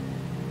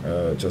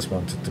 Just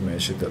wanted to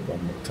mention that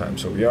one more time.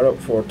 So we are up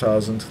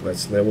 4,000.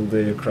 Let's level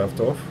the aircraft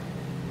off.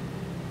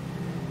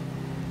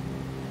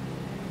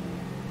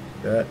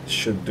 That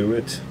should do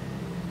it.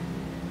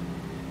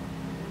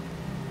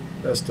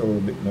 Just a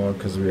little bit more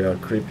because we are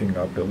creeping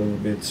up a little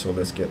bit. So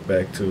let's get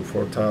back to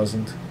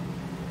 4,000.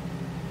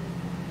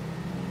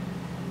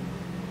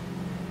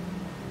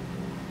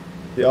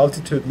 The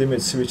altitude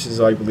limit switch is,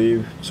 I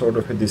believe, sort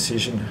of a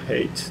decision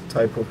height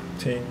type of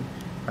thing.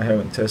 I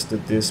haven't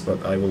tested this,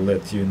 but I will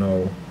let you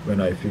know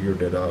when I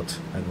figured it out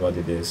and what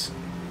it is.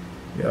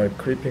 We are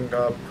creeping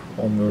up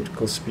on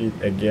vertical speed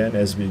again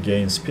as we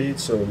gain speed,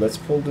 so let's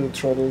pull the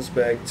throttles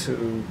back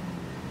to,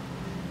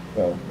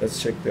 well,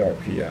 let's check the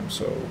RPM.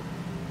 So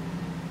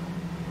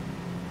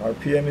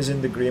RPM is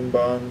in the green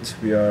band.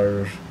 We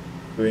are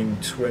doing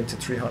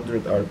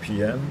 2300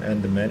 RPM,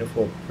 and the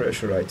manifold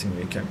pressure, I think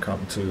we can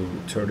come to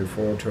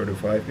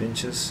 34-35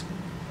 inches.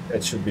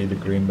 That should be the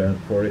green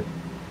band for it.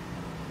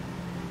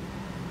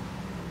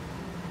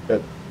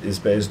 That is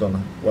based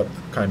on what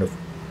kind of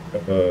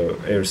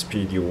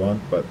airspeed you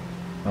want, but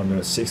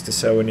under 60,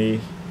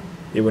 70,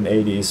 even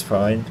 80 is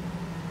fine.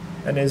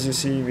 And as you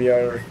see, we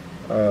are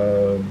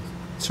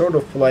sort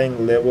of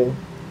flying level.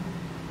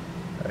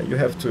 You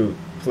have to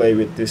play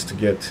with this to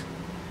get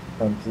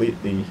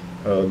completely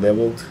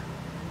leveled,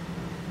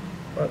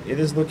 but it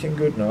is looking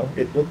good now.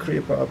 It will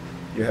creep up.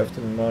 You have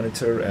to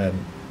monitor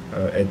and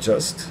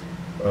adjust,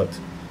 but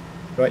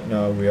right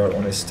now we are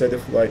on a steady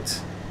flight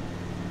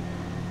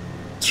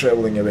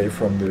traveling away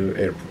from the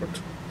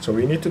airport. So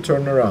we need to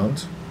turn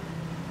around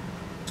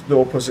to the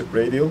opposite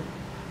radial,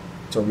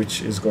 so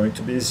which is going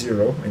to be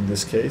 0 in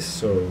this case.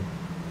 So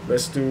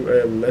let's do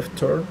a left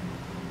turn.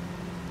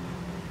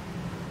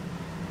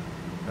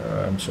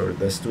 I'm sorry,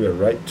 let's do a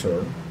right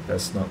turn.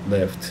 That's not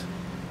left.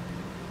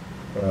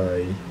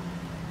 By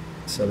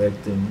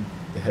selecting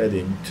the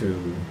heading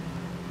to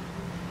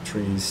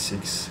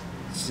 360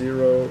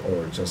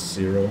 or just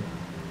 0.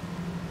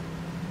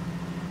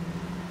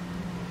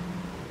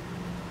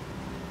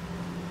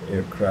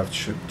 Aircraft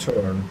should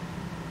turn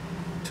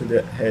to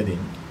that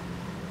heading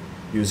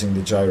using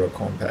the gyro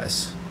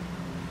compass.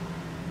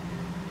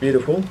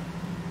 Beautiful.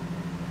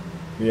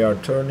 We are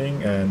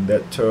turning, and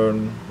that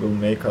turn will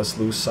make us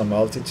lose some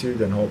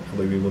altitude, and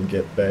hopefully we will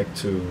get back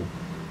to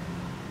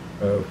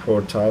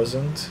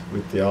 4,000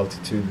 with the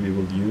altitude we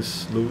will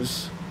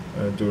lose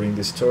during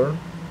this turn.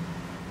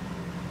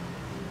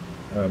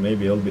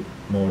 Maybe a little bit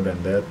more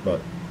than that,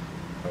 but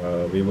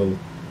we will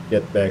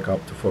get back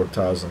up to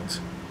 4,000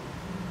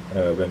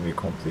 when we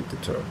complete the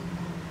turn.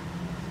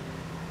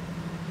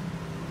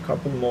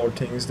 Couple more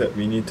things that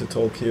we need to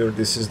talk here.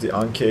 This is the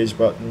uncage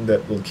button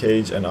that will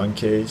cage and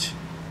uncage,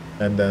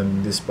 and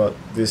then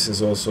this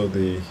is also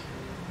the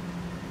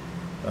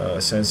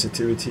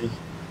sensitivity.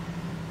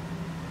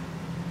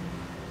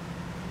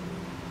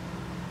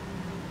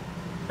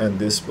 And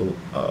this will,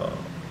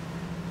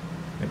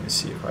 let me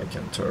see if I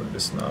can turn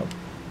this knob.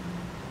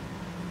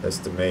 That's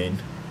the main.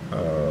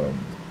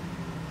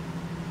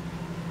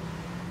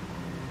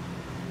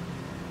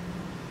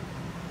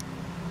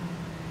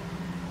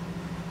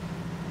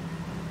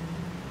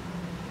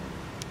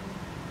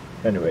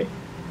 Anyway,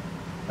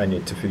 I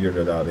need to figure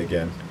that out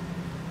again.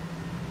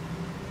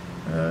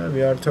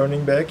 We are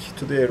turning back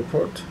to the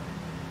airport.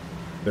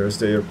 There's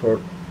the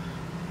airport.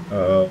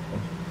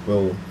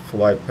 We'll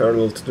fly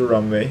parallel to the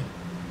runway,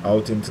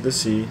 out into the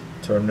sea,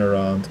 turn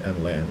around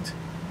and land.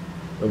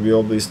 So we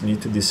obviously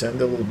need to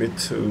descend a little bit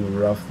to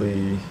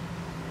roughly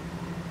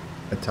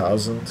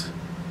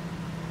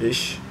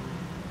 1,000-ish.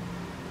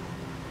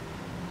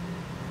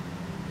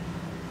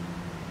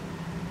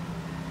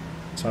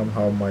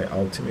 Somehow my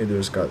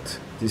altimeters got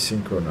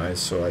desynchronized,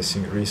 so I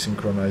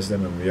resynchronized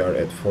them and we are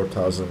at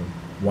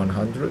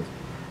 4,100.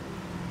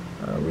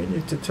 We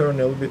need to turn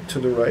a little bit to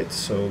the right,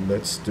 so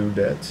let's do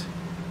that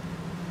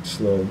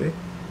slowly.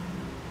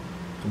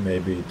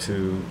 Maybe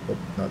to, oh,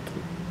 not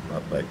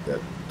like that,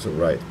 to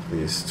right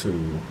please,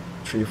 to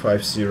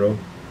 350.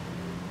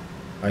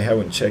 I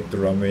haven't checked the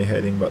runway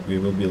heading, but we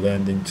will be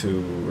landing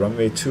to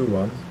runway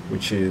 21,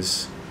 which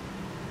is,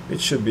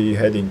 it should be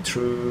heading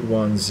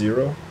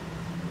 210.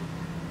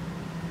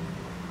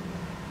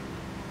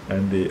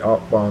 And the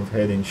outbound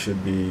heading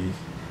should be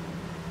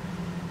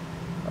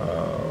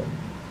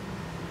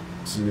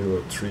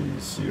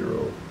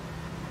 030,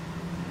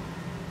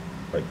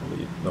 I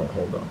believe. No,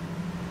 hold on.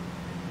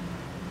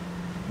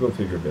 We'll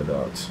figure that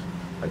out.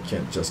 I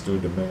can't just do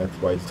the math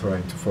while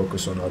trying to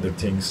focus on other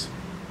things.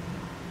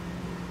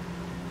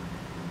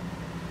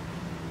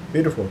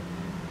 Beautiful.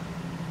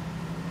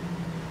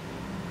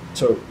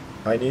 So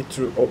I need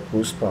to, oh,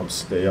 boost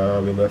pumps. We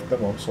left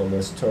them off, so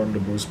let's turn the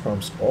boost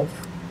pumps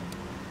off.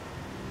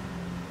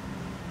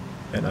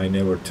 And I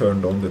never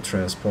turned on the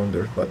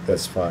transponder, but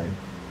that's fine.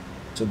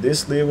 So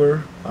this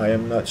lever, I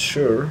am not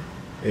sure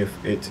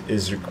if it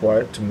is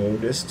required to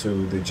move this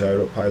to the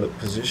gyro pilot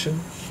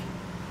position.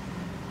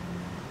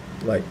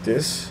 Like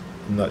this.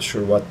 I'm not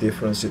sure what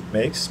difference it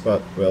makes,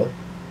 but well,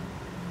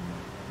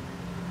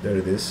 there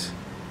it is.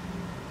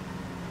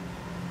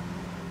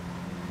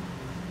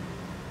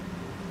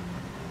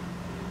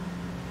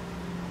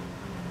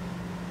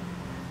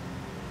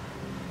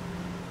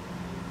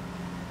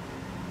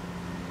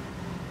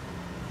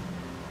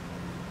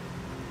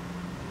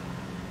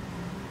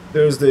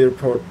 There's the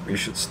airport. We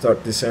should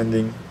start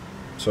descending.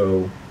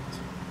 So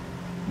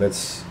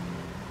let's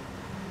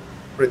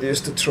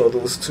reduce the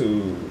throttles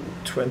to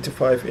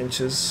 25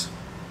 inches,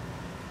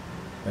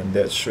 and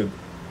that should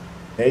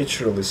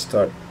naturally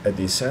start a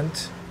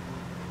descent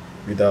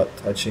without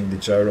touching the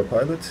gyro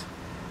pilot.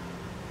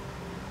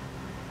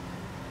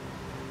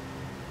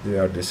 They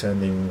are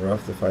descending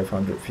roughly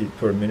 500 feet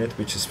per minute,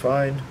 which is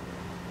fine.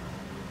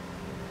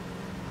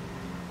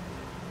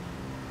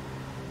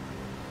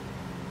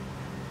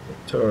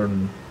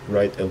 Turn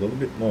right a little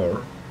bit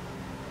more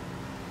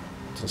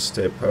to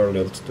stay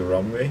parallel to the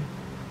runway,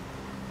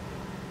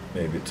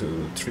 maybe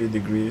to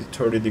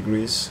 30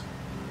 degrees.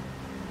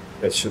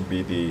 That should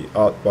be the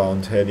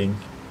outbound heading.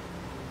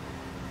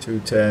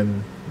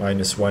 210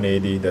 minus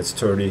 180, that's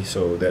 30,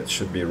 so that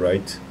should be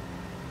right.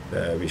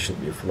 We should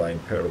be flying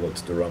parallel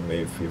to the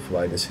runway if we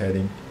fly this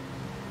heading.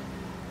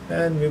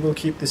 And we will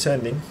keep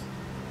descending,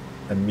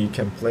 and we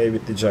can play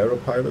with the gyro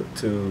pilot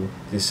to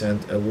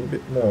descend a little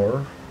bit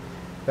more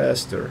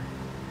faster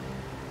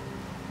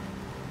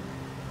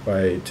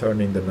by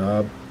turning the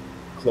knob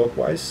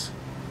clockwise,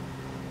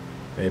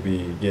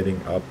 maybe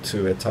getting up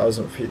to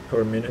 1,000 feet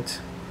per minute.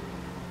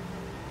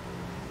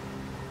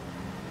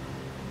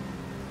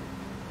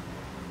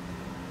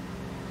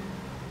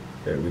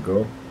 There we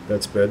go,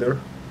 that's better.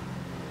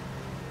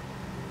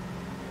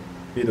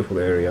 Beautiful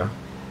area.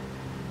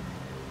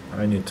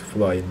 I need to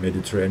fly in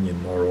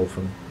Mediterranean more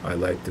often. I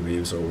like the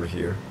views over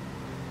here.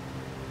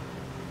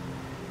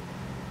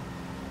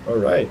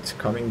 Alright,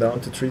 coming down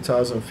to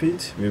 3,000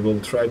 feet, we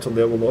will try to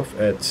level off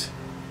at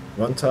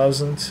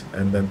 1,000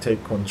 and then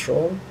take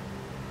control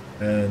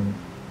and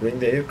bring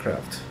the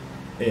aircraft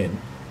in.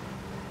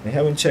 I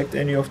haven't checked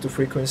any of the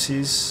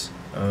frequencies.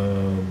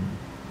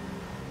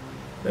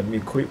 Let me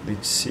quickly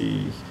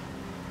see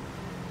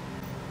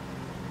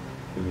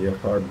the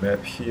VFR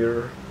map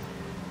here.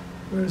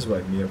 Where's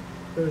my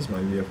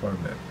VFR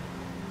map?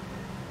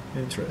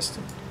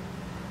 Interesting.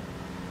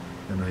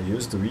 And I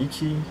use the V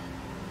key.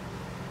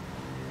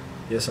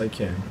 Yes, I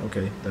can.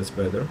 Okay, that's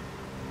better.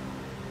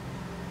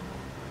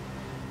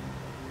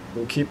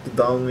 We'll keep the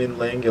downwind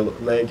lag a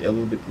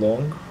little bit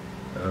long.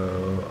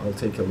 I'll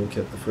take a look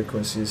at the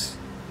frequencies.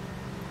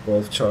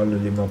 Golf Charlie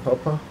Lima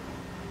Papa.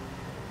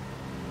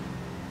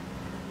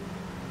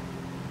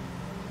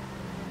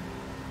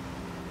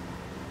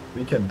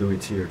 We can do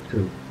it here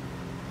too.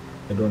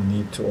 I don't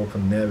need to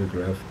open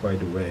Navigraph, by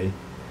the way.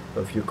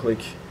 So if you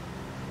click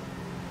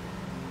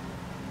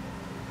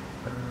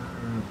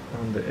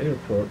on the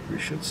airport, we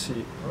should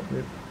see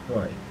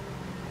why.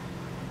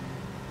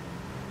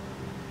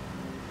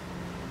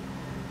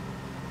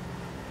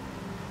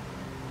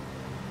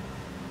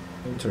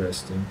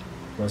 Interesting.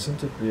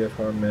 Wasn't it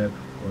VFR map?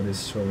 What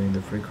is showing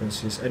the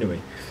frequencies? Anyway,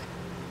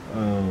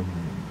 let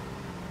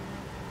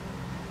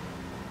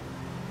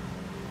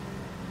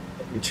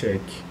me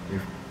check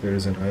if there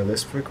is an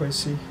ILS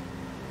frequency.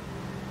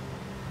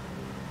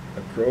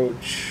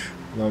 Approach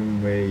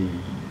runway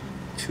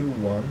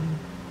 21.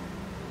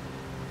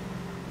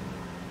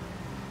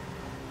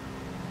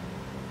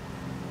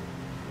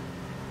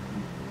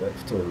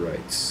 Left or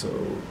right?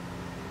 So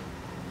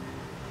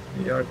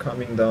we are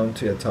coming down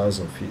to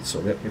 1,000 feet. So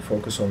let me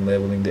focus on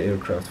leveling the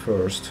aircraft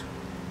first.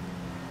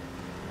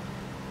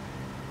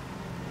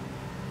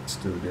 Let's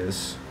do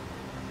this.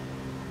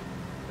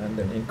 And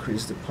then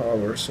increase the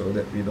power so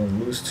that we don't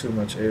lose too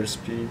much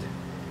airspeed.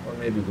 Or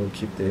maybe we'll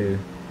keep the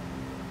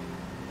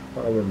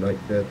power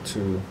like that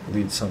to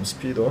lead some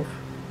speed off.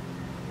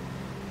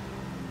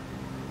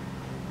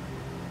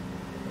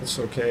 That's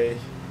okay.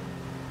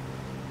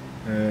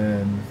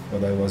 And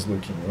what I was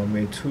looking,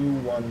 runway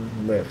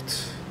 21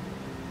 left.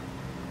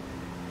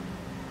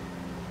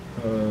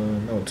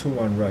 No,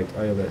 21 right,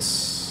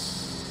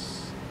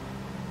 ILS.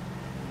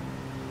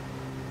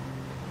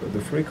 So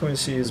the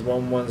frequency is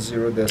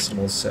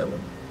 110.7.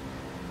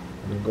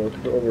 We'll go to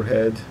the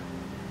overhead,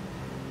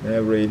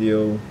 nav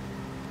radio,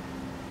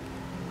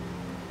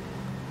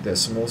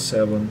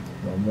 0.7,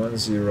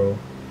 110,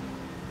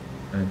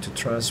 and to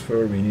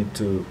transfer we need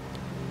to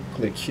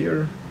click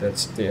here.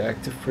 That's the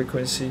active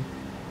frequency.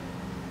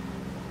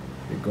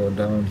 We go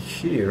down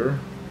here,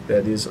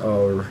 that is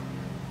our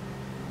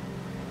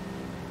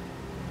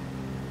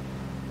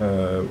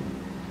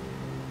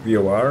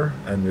VOR,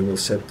 and we will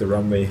set the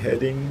runway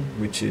heading,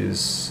 which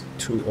is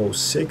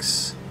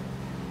 206.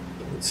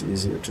 It's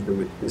easier to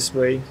do it this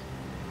way.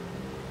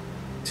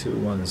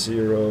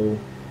 210.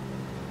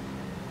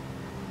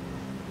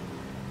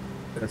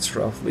 That's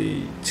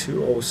roughly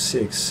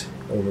 206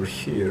 over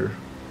here.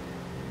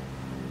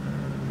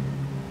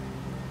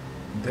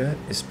 That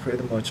is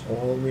pretty much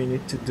all we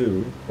need to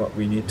do, but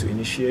we need to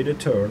initiate a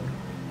turn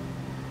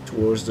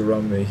towards the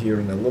runway here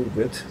in a little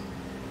bit.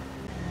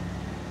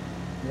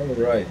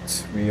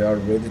 Alright, we are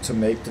ready to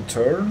make the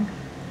turn,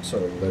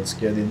 so let's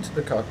get into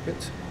the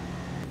cockpit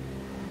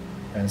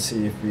and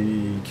see if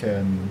we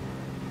can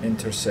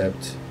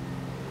intercept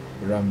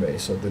the runway.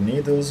 So the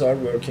needles are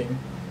working,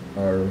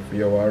 our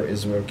VOR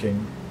is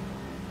working,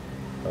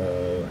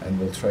 and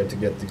we'll try to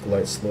get the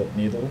glide slope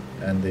needle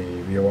and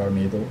the VOR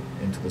needle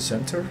into the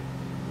center.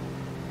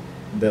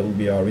 That will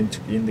be our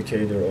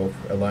indicator of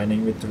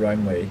aligning with the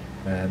runway.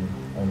 And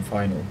on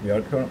final, we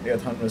are currently at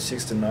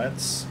 160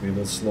 knots. We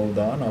will slow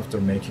down after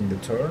making the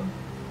turn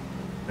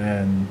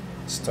and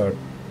start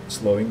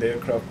slowing the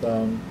aircraft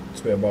down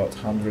to about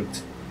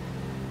 100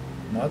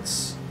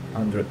 knots,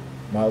 100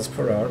 miles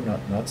per hour,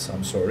 not knots,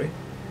 I'm sorry.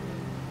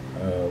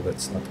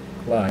 Let's not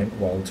climb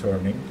while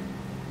turning.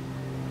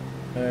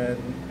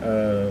 And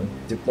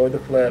deploy the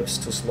flaps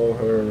to slow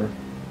her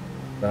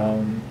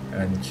down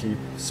and keep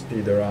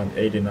speed around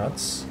 80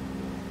 knots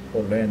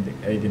for landing,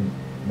 80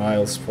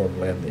 miles for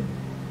landing,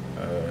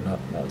 not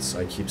knots.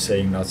 I keep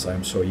saying knots,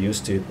 I'm so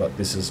used to it, but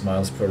this is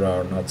miles per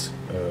hour, not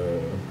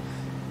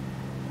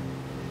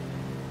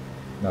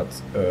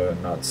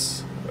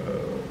knots.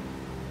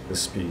 The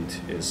speed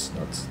is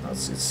not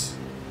knots, it's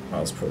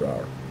miles per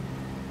hour.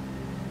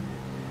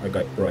 I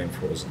got brain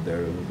frozen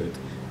there a little bit.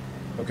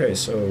 Okay,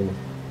 so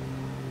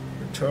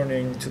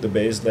returning to the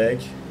base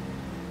leg.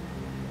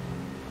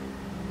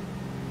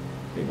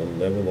 We will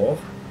level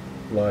off,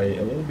 fly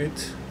a little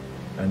bit,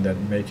 and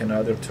then make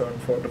another turn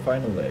for the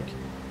final leg.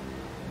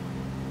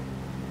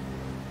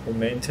 We'll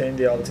maintain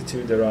the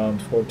altitude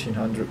around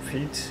 1400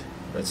 feet.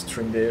 Let's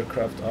trim the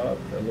aircraft up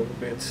a little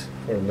bit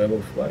for a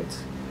level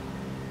flight,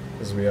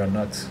 because we are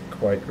not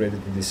quite ready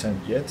to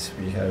descend yet.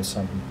 We have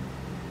some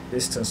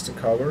distance to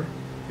cover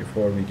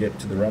before we get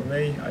to the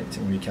runway. I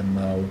think we can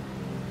now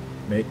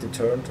make the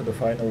turn to the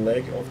final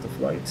leg of the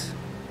flight.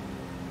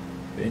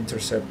 We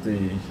intercept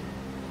the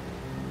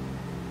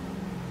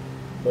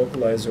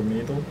localizer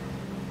needle.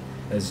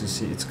 As you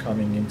see, it's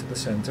coming into the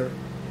center.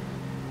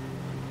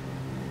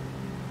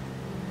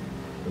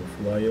 We'll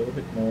fly a little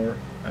bit more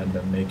and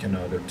then make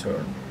another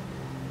turn.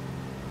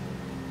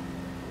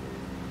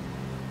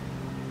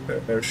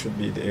 There should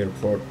be the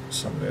airport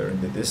somewhere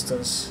in the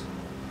distance.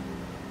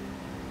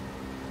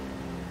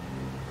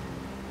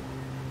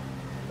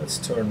 Let's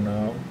turn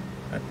now,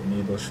 and the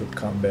needle should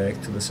come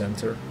back to the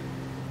center.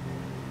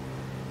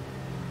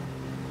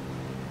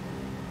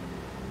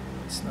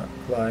 Let's not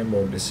climb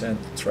or descend,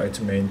 try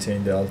to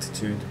maintain the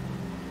altitude.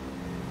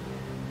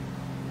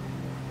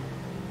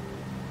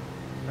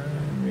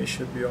 And we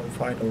should be on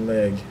final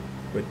leg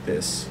with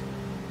this.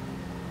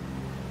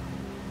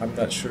 I'm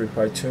not sure if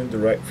I tuned the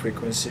right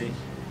frequency.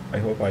 I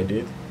hope I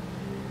did.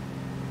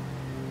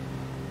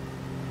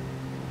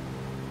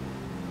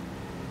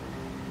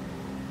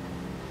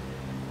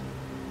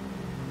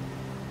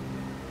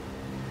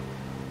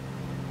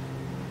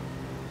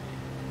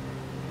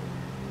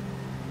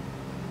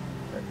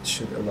 That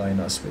should align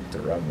us with the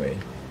runway.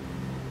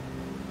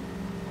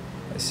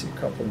 I see a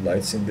couple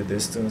lights in the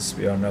distance.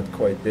 We are not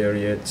quite there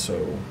yet,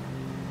 so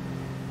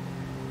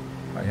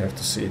I have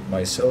to see it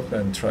myself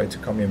and try to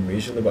come in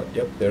visually, but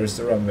yep, there's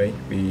the runway.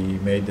 We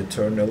made the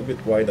turn a little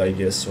bit wide, I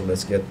guess, so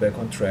let's get back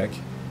on track.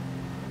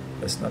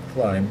 Let's not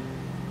climb.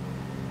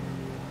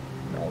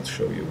 I'll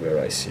show you where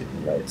I see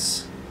the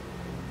lights.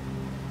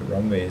 The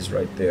runway is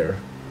right there.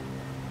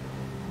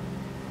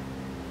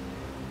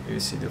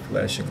 You see the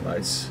flashing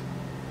lights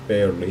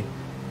barely,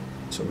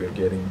 so we're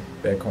getting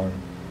back on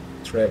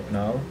track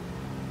now,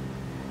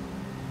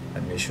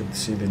 and we should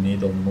see the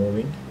needle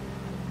moving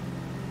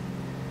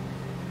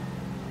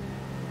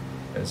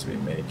as we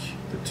make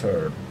the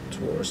turn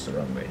towards the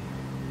runway.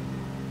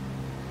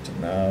 So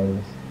now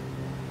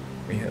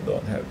we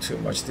don't have too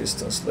much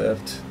distance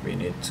left. We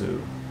need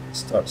to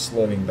start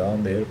slowing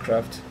down the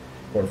aircraft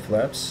for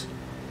flaps.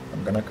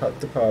 I'm gonna cut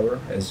the power.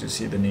 As you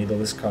see, the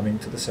needle is coming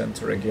to the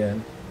center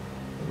again.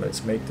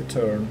 Let's make the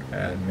turn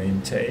and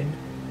maintain.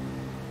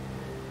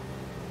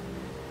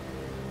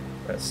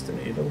 That's the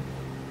needle.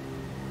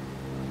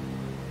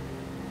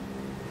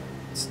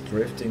 It's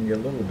drifting a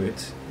little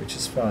bit, which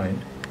is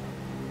fine.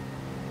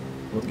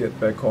 We'll get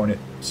back on it.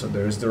 So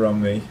there's the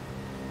runway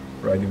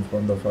right in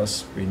front of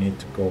us. We need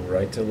to go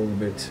right a little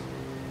bit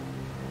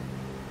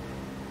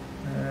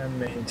and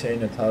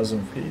maintain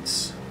 1,000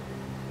 feet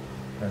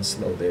and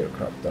slow the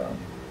aircraft down.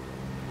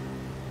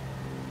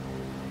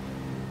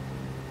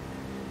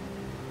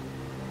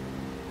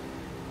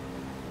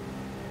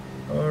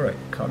 Alright,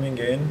 coming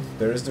in,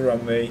 there's the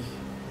runway.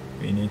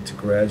 We need to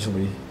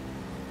gradually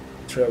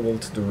travel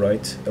to the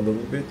right a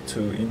little bit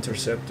to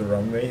intercept the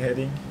runway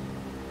heading,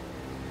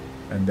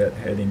 and that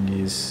heading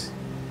is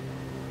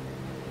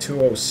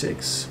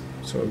 206,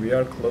 so we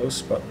are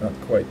close but not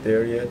quite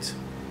there yet.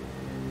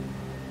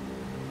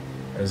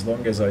 As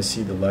long as I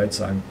see the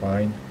lights, I'm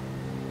fine.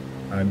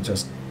 I'm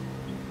just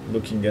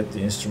looking at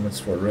the instruments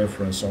for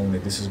reference only.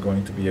 This is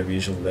going to be a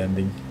visual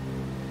landing,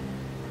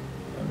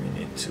 and we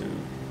need to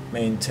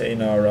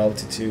maintain our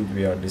altitude.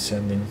 We are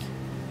descending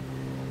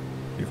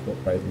before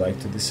I'd like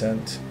to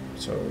descend,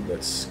 so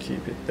let's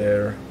keep it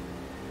there.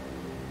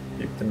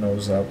 Keep the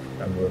nose up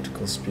and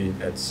vertical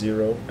speed at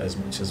 0 as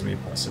much as we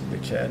possibly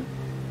can,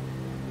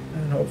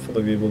 and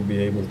hopefully we will be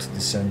able to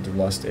descend the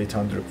last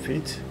 800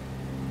 feet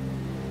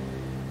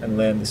and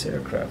land this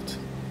aircraft.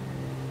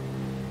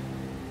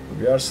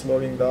 We are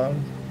slowing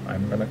down.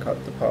 I'm gonna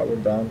cut the power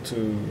down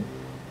to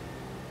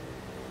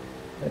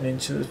 10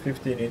 inches,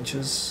 15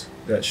 inches.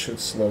 That should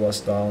slow us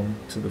down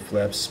to the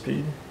flap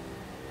speed.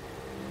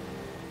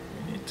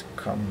 We need to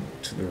come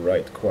to the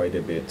right quite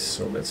a bit,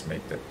 so let's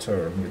make that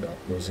turn without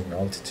losing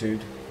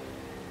altitude.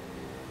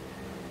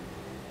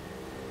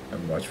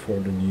 And watch for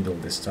the needle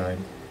this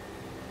time.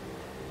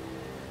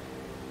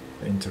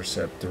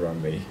 Intercept the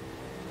runway.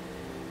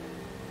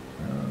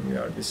 We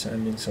are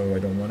descending, so I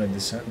don't want to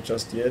descend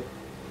just yet.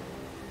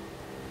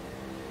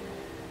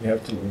 You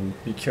have to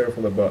be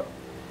careful about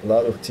a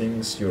lot of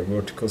things, your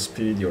vertical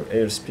speed, your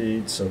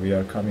airspeed. So we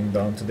are coming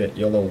down to that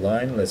yellow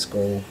line. Let's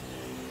go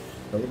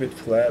a little bit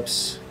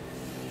flaps,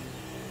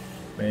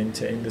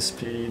 maintain the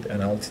speed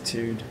and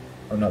altitude,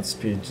 or not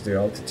speed, the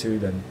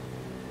altitude, and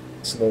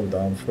slow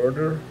down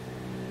further.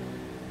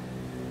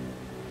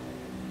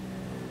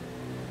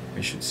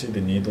 We should see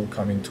the needle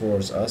coming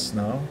towards us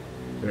now.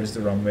 There's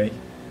the runway.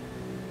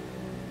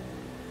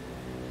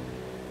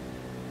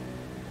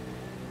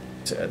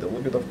 To add a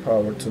little bit of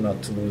power to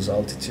not to lose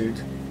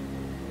altitude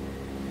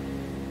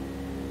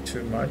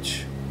too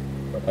much,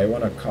 but I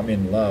want to come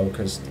in low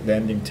because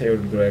landing tail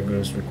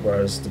draggers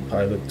requires the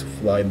pilot to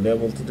fly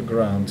level to the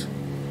ground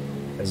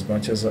as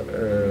much as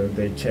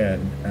they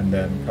can, and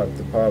then cut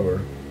the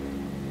power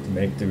to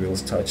make the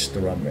wheels touch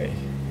the runway.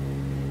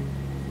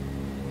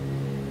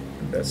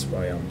 And that's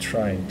why I'm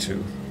trying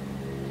to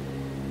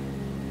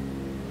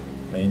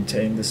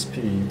maintain the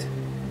speed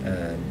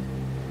and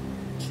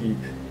keep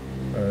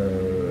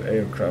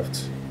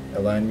aircraft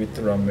aligned with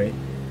the runway,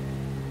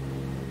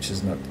 which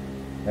is not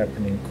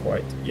happening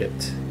quite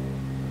yet,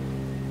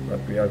 but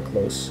we are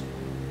close.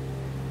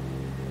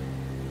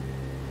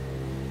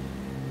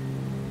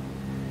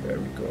 There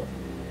we go.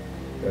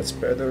 That's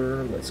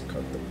better. Let's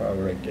cut the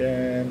power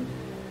again,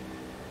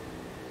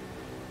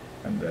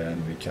 and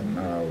then we can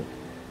now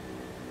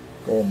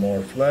go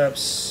more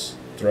flaps,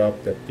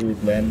 drop that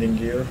deep landing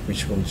gear,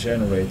 which will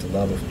generate a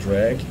lot of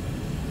drag.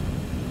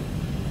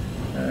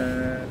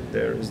 And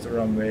there is the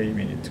runway.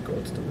 We need to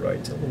go to the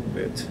right a little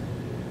bit.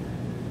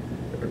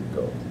 There we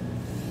go.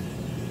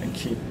 And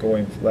keep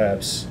going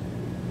flaps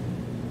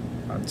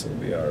until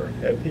we are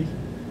happy.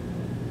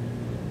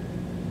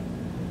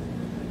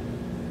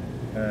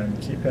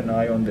 And keep an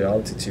eye on the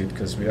altitude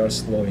because we are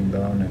slowing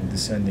down and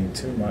descending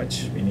too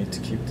much. We need to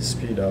keep the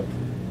speed up.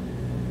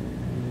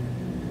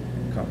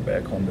 Come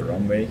back on the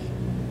runway.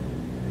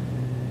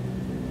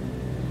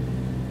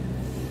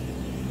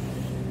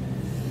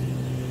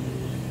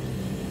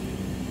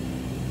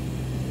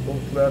 Full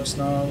flaps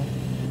now.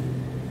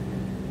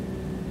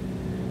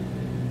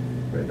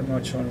 Pretty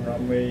much on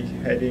runway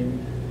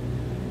heading.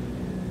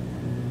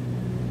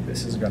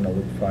 This is gonna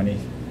look funny.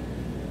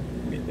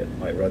 Let me get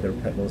my rudder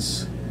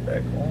pedals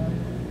back on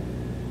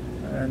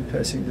and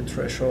passing the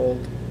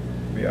threshold.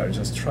 We are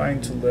just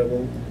trying to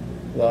level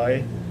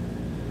fly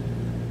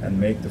and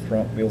make the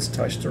front wheels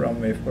touch the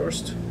runway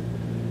first.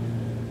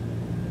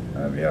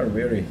 We are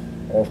very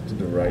off to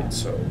the right,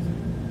 so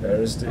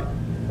there's the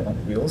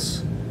front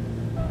wheels.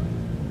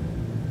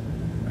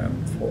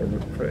 And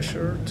forward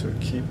pressure to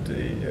keep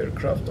the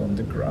aircraft on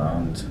the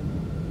ground.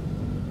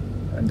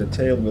 And the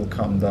tail will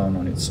come down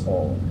on its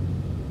own.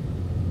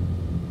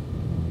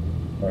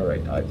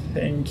 Alright, I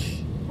think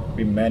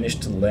we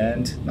managed to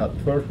land. Not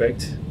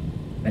perfect,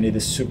 and it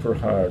is super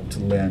hard to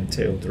land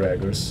tail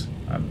draggers.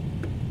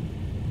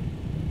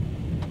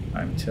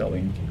 I'm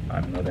telling,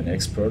 I'm not an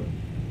expert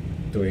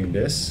doing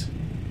this.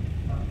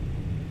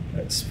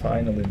 That's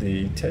finally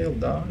the tail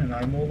down, and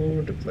I'm all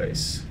over the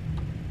place.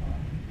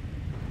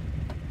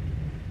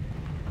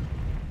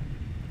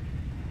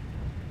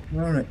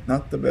 Alright,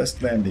 not the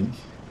best landing,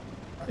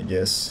 I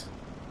guess.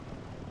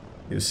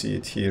 You see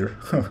it here.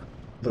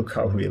 Look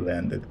how we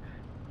landed.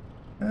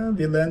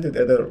 We landed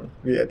at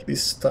we at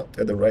least stopped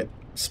at the right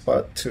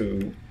spot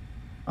to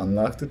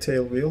unlock the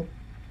tail wheel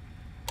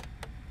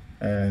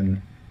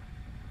and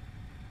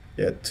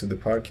get to the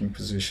parking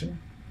position.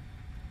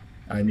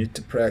 I need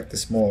to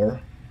practice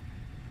more.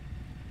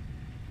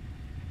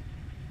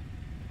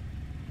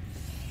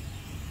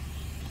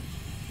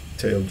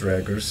 Tail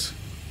draggers.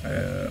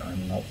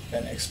 I'm not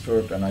an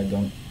expert, and I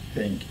don't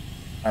think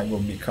I will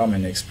become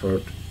an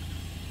expert.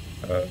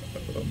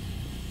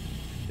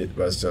 It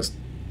was just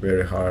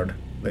very hard.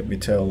 Let me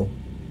tell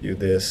you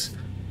this.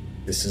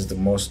 This is the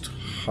most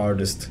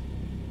hardest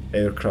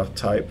aircraft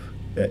type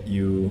that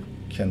you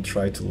can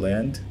try to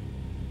land.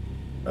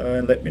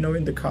 And let me know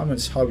in the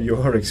comments how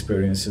your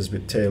experience is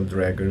with tail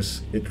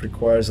draggers. It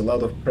requires a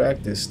lot of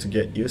practice to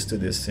get used to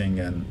this thing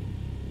and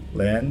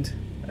land.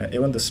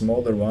 Even the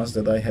smaller ones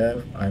that I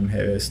have, I'm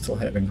still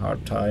having a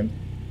hard time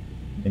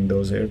in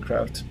those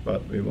aircraft,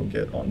 but we will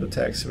get on the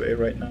taxiway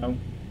right now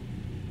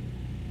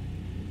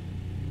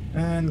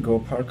and go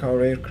park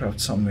our aircraft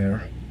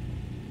somewhere.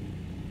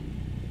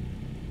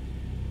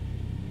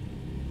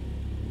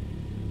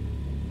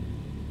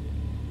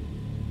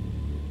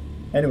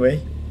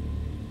 Anyway,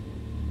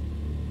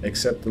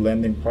 except the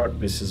landing part,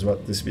 this is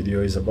what this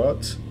video is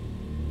about.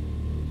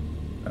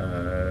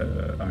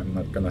 I'm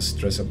not gonna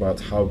stress about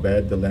how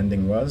bad the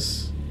landing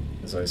was.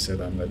 As I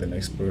said, I'm not an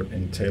expert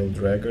in tail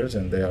draggers,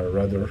 and they are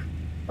rather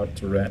hard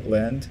to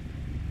land.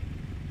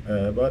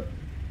 But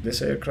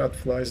this aircraft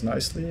flies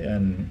nicely,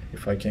 and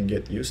if I can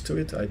get used to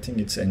it, I think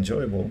it's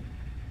enjoyable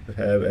to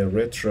have a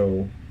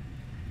retro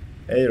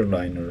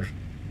airliner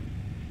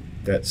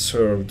that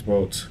served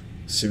both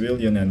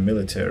civilian and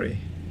military.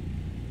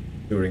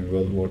 During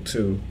World War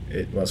II,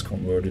 it was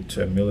converted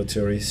to a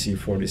military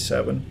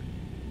C-47,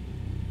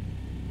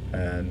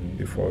 and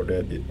before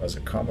that it was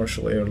a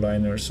commercial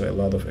airliner, so a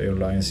lot of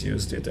airlines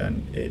used it,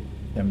 and it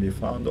can be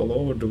found all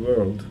over the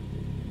world,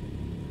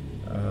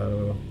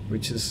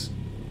 which is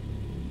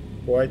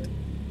quite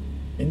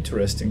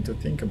interesting to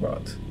think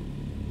about.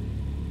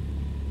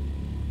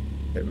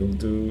 Okay, we'll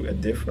do a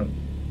different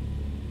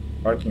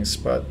parking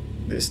spot.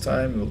 This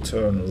time we'll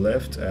turn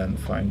left and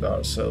find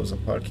ourselves a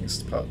parking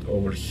spot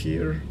over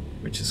here,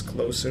 which is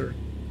closer,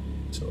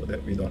 so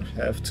that we don't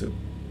have to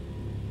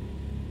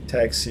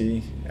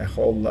taxi a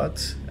whole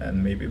lot,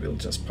 and maybe we'll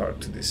just park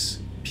to this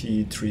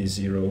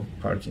P30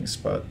 parking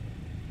spot.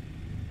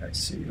 Let's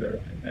see where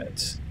I'm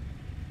at.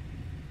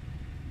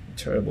 I'm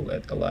terrible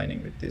at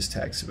aligning with these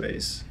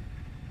taxiways,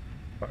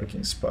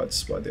 parking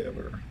spots,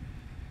 whatever.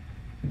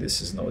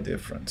 This is no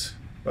different,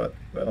 but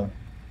well,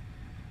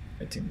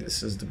 I think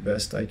this is the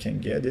best I can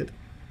get it.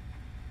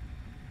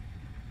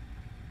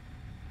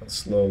 I'll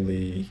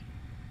slowly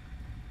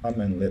come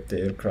and let the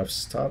aircraft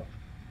stop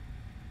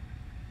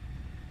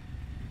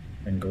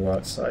and go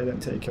outside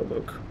and take a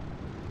look.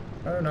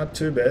 Oh, not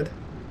too bad.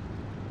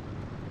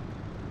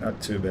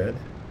 Not too bad.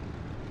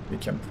 We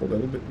can pull a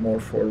little bit more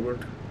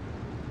forward.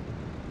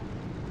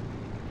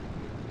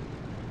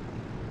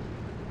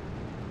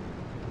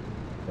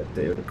 Let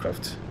the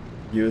aircraft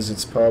use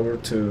its power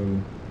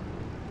to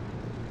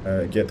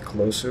get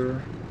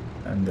closer,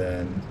 and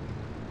then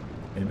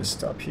maybe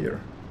stop here.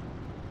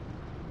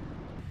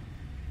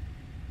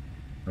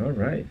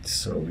 Alright,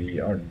 so we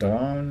are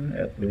done.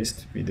 At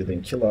least we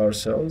didn't kill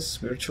ourselves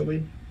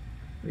virtually.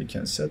 We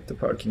can set the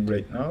parking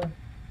brake now.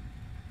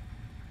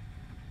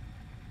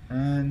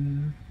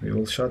 And we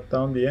will shut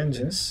down the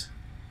engines.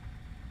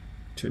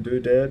 To do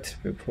that,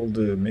 we pull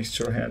the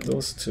mixture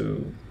handles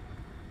to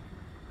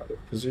our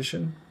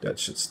position. That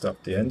should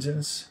stop the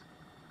engines.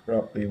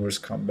 Prop levers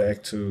come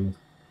back to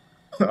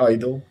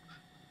idle.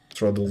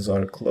 Throttles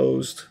are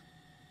closed.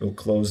 We'll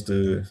close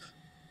the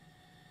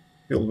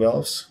fuel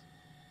valves.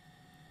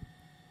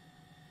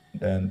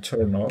 Then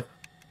turn off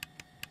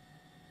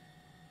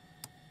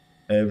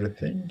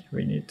everything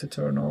we need to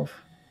turn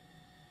off,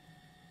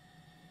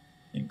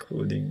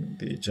 including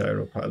the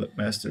gyro pilot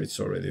master. It's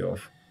already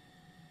off.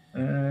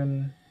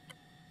 And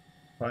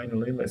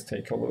finally, let's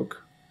take a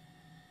look.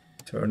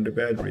 Turn the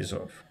batteries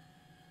off.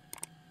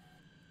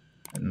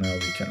 And now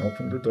we can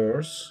open the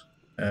doors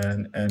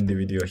and end the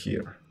video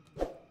here.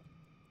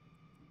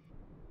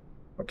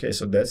 Okay,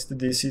 so that's the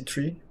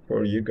DC-3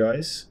 for you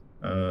guys.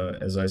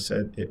 As I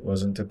said, it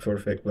wasn't a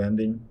perfect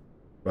landing,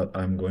 but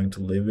I'm going to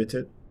live with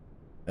it.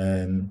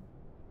 And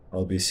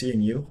I'll be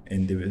seeing you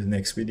in the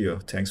next video.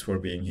 Thanks for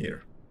being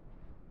here.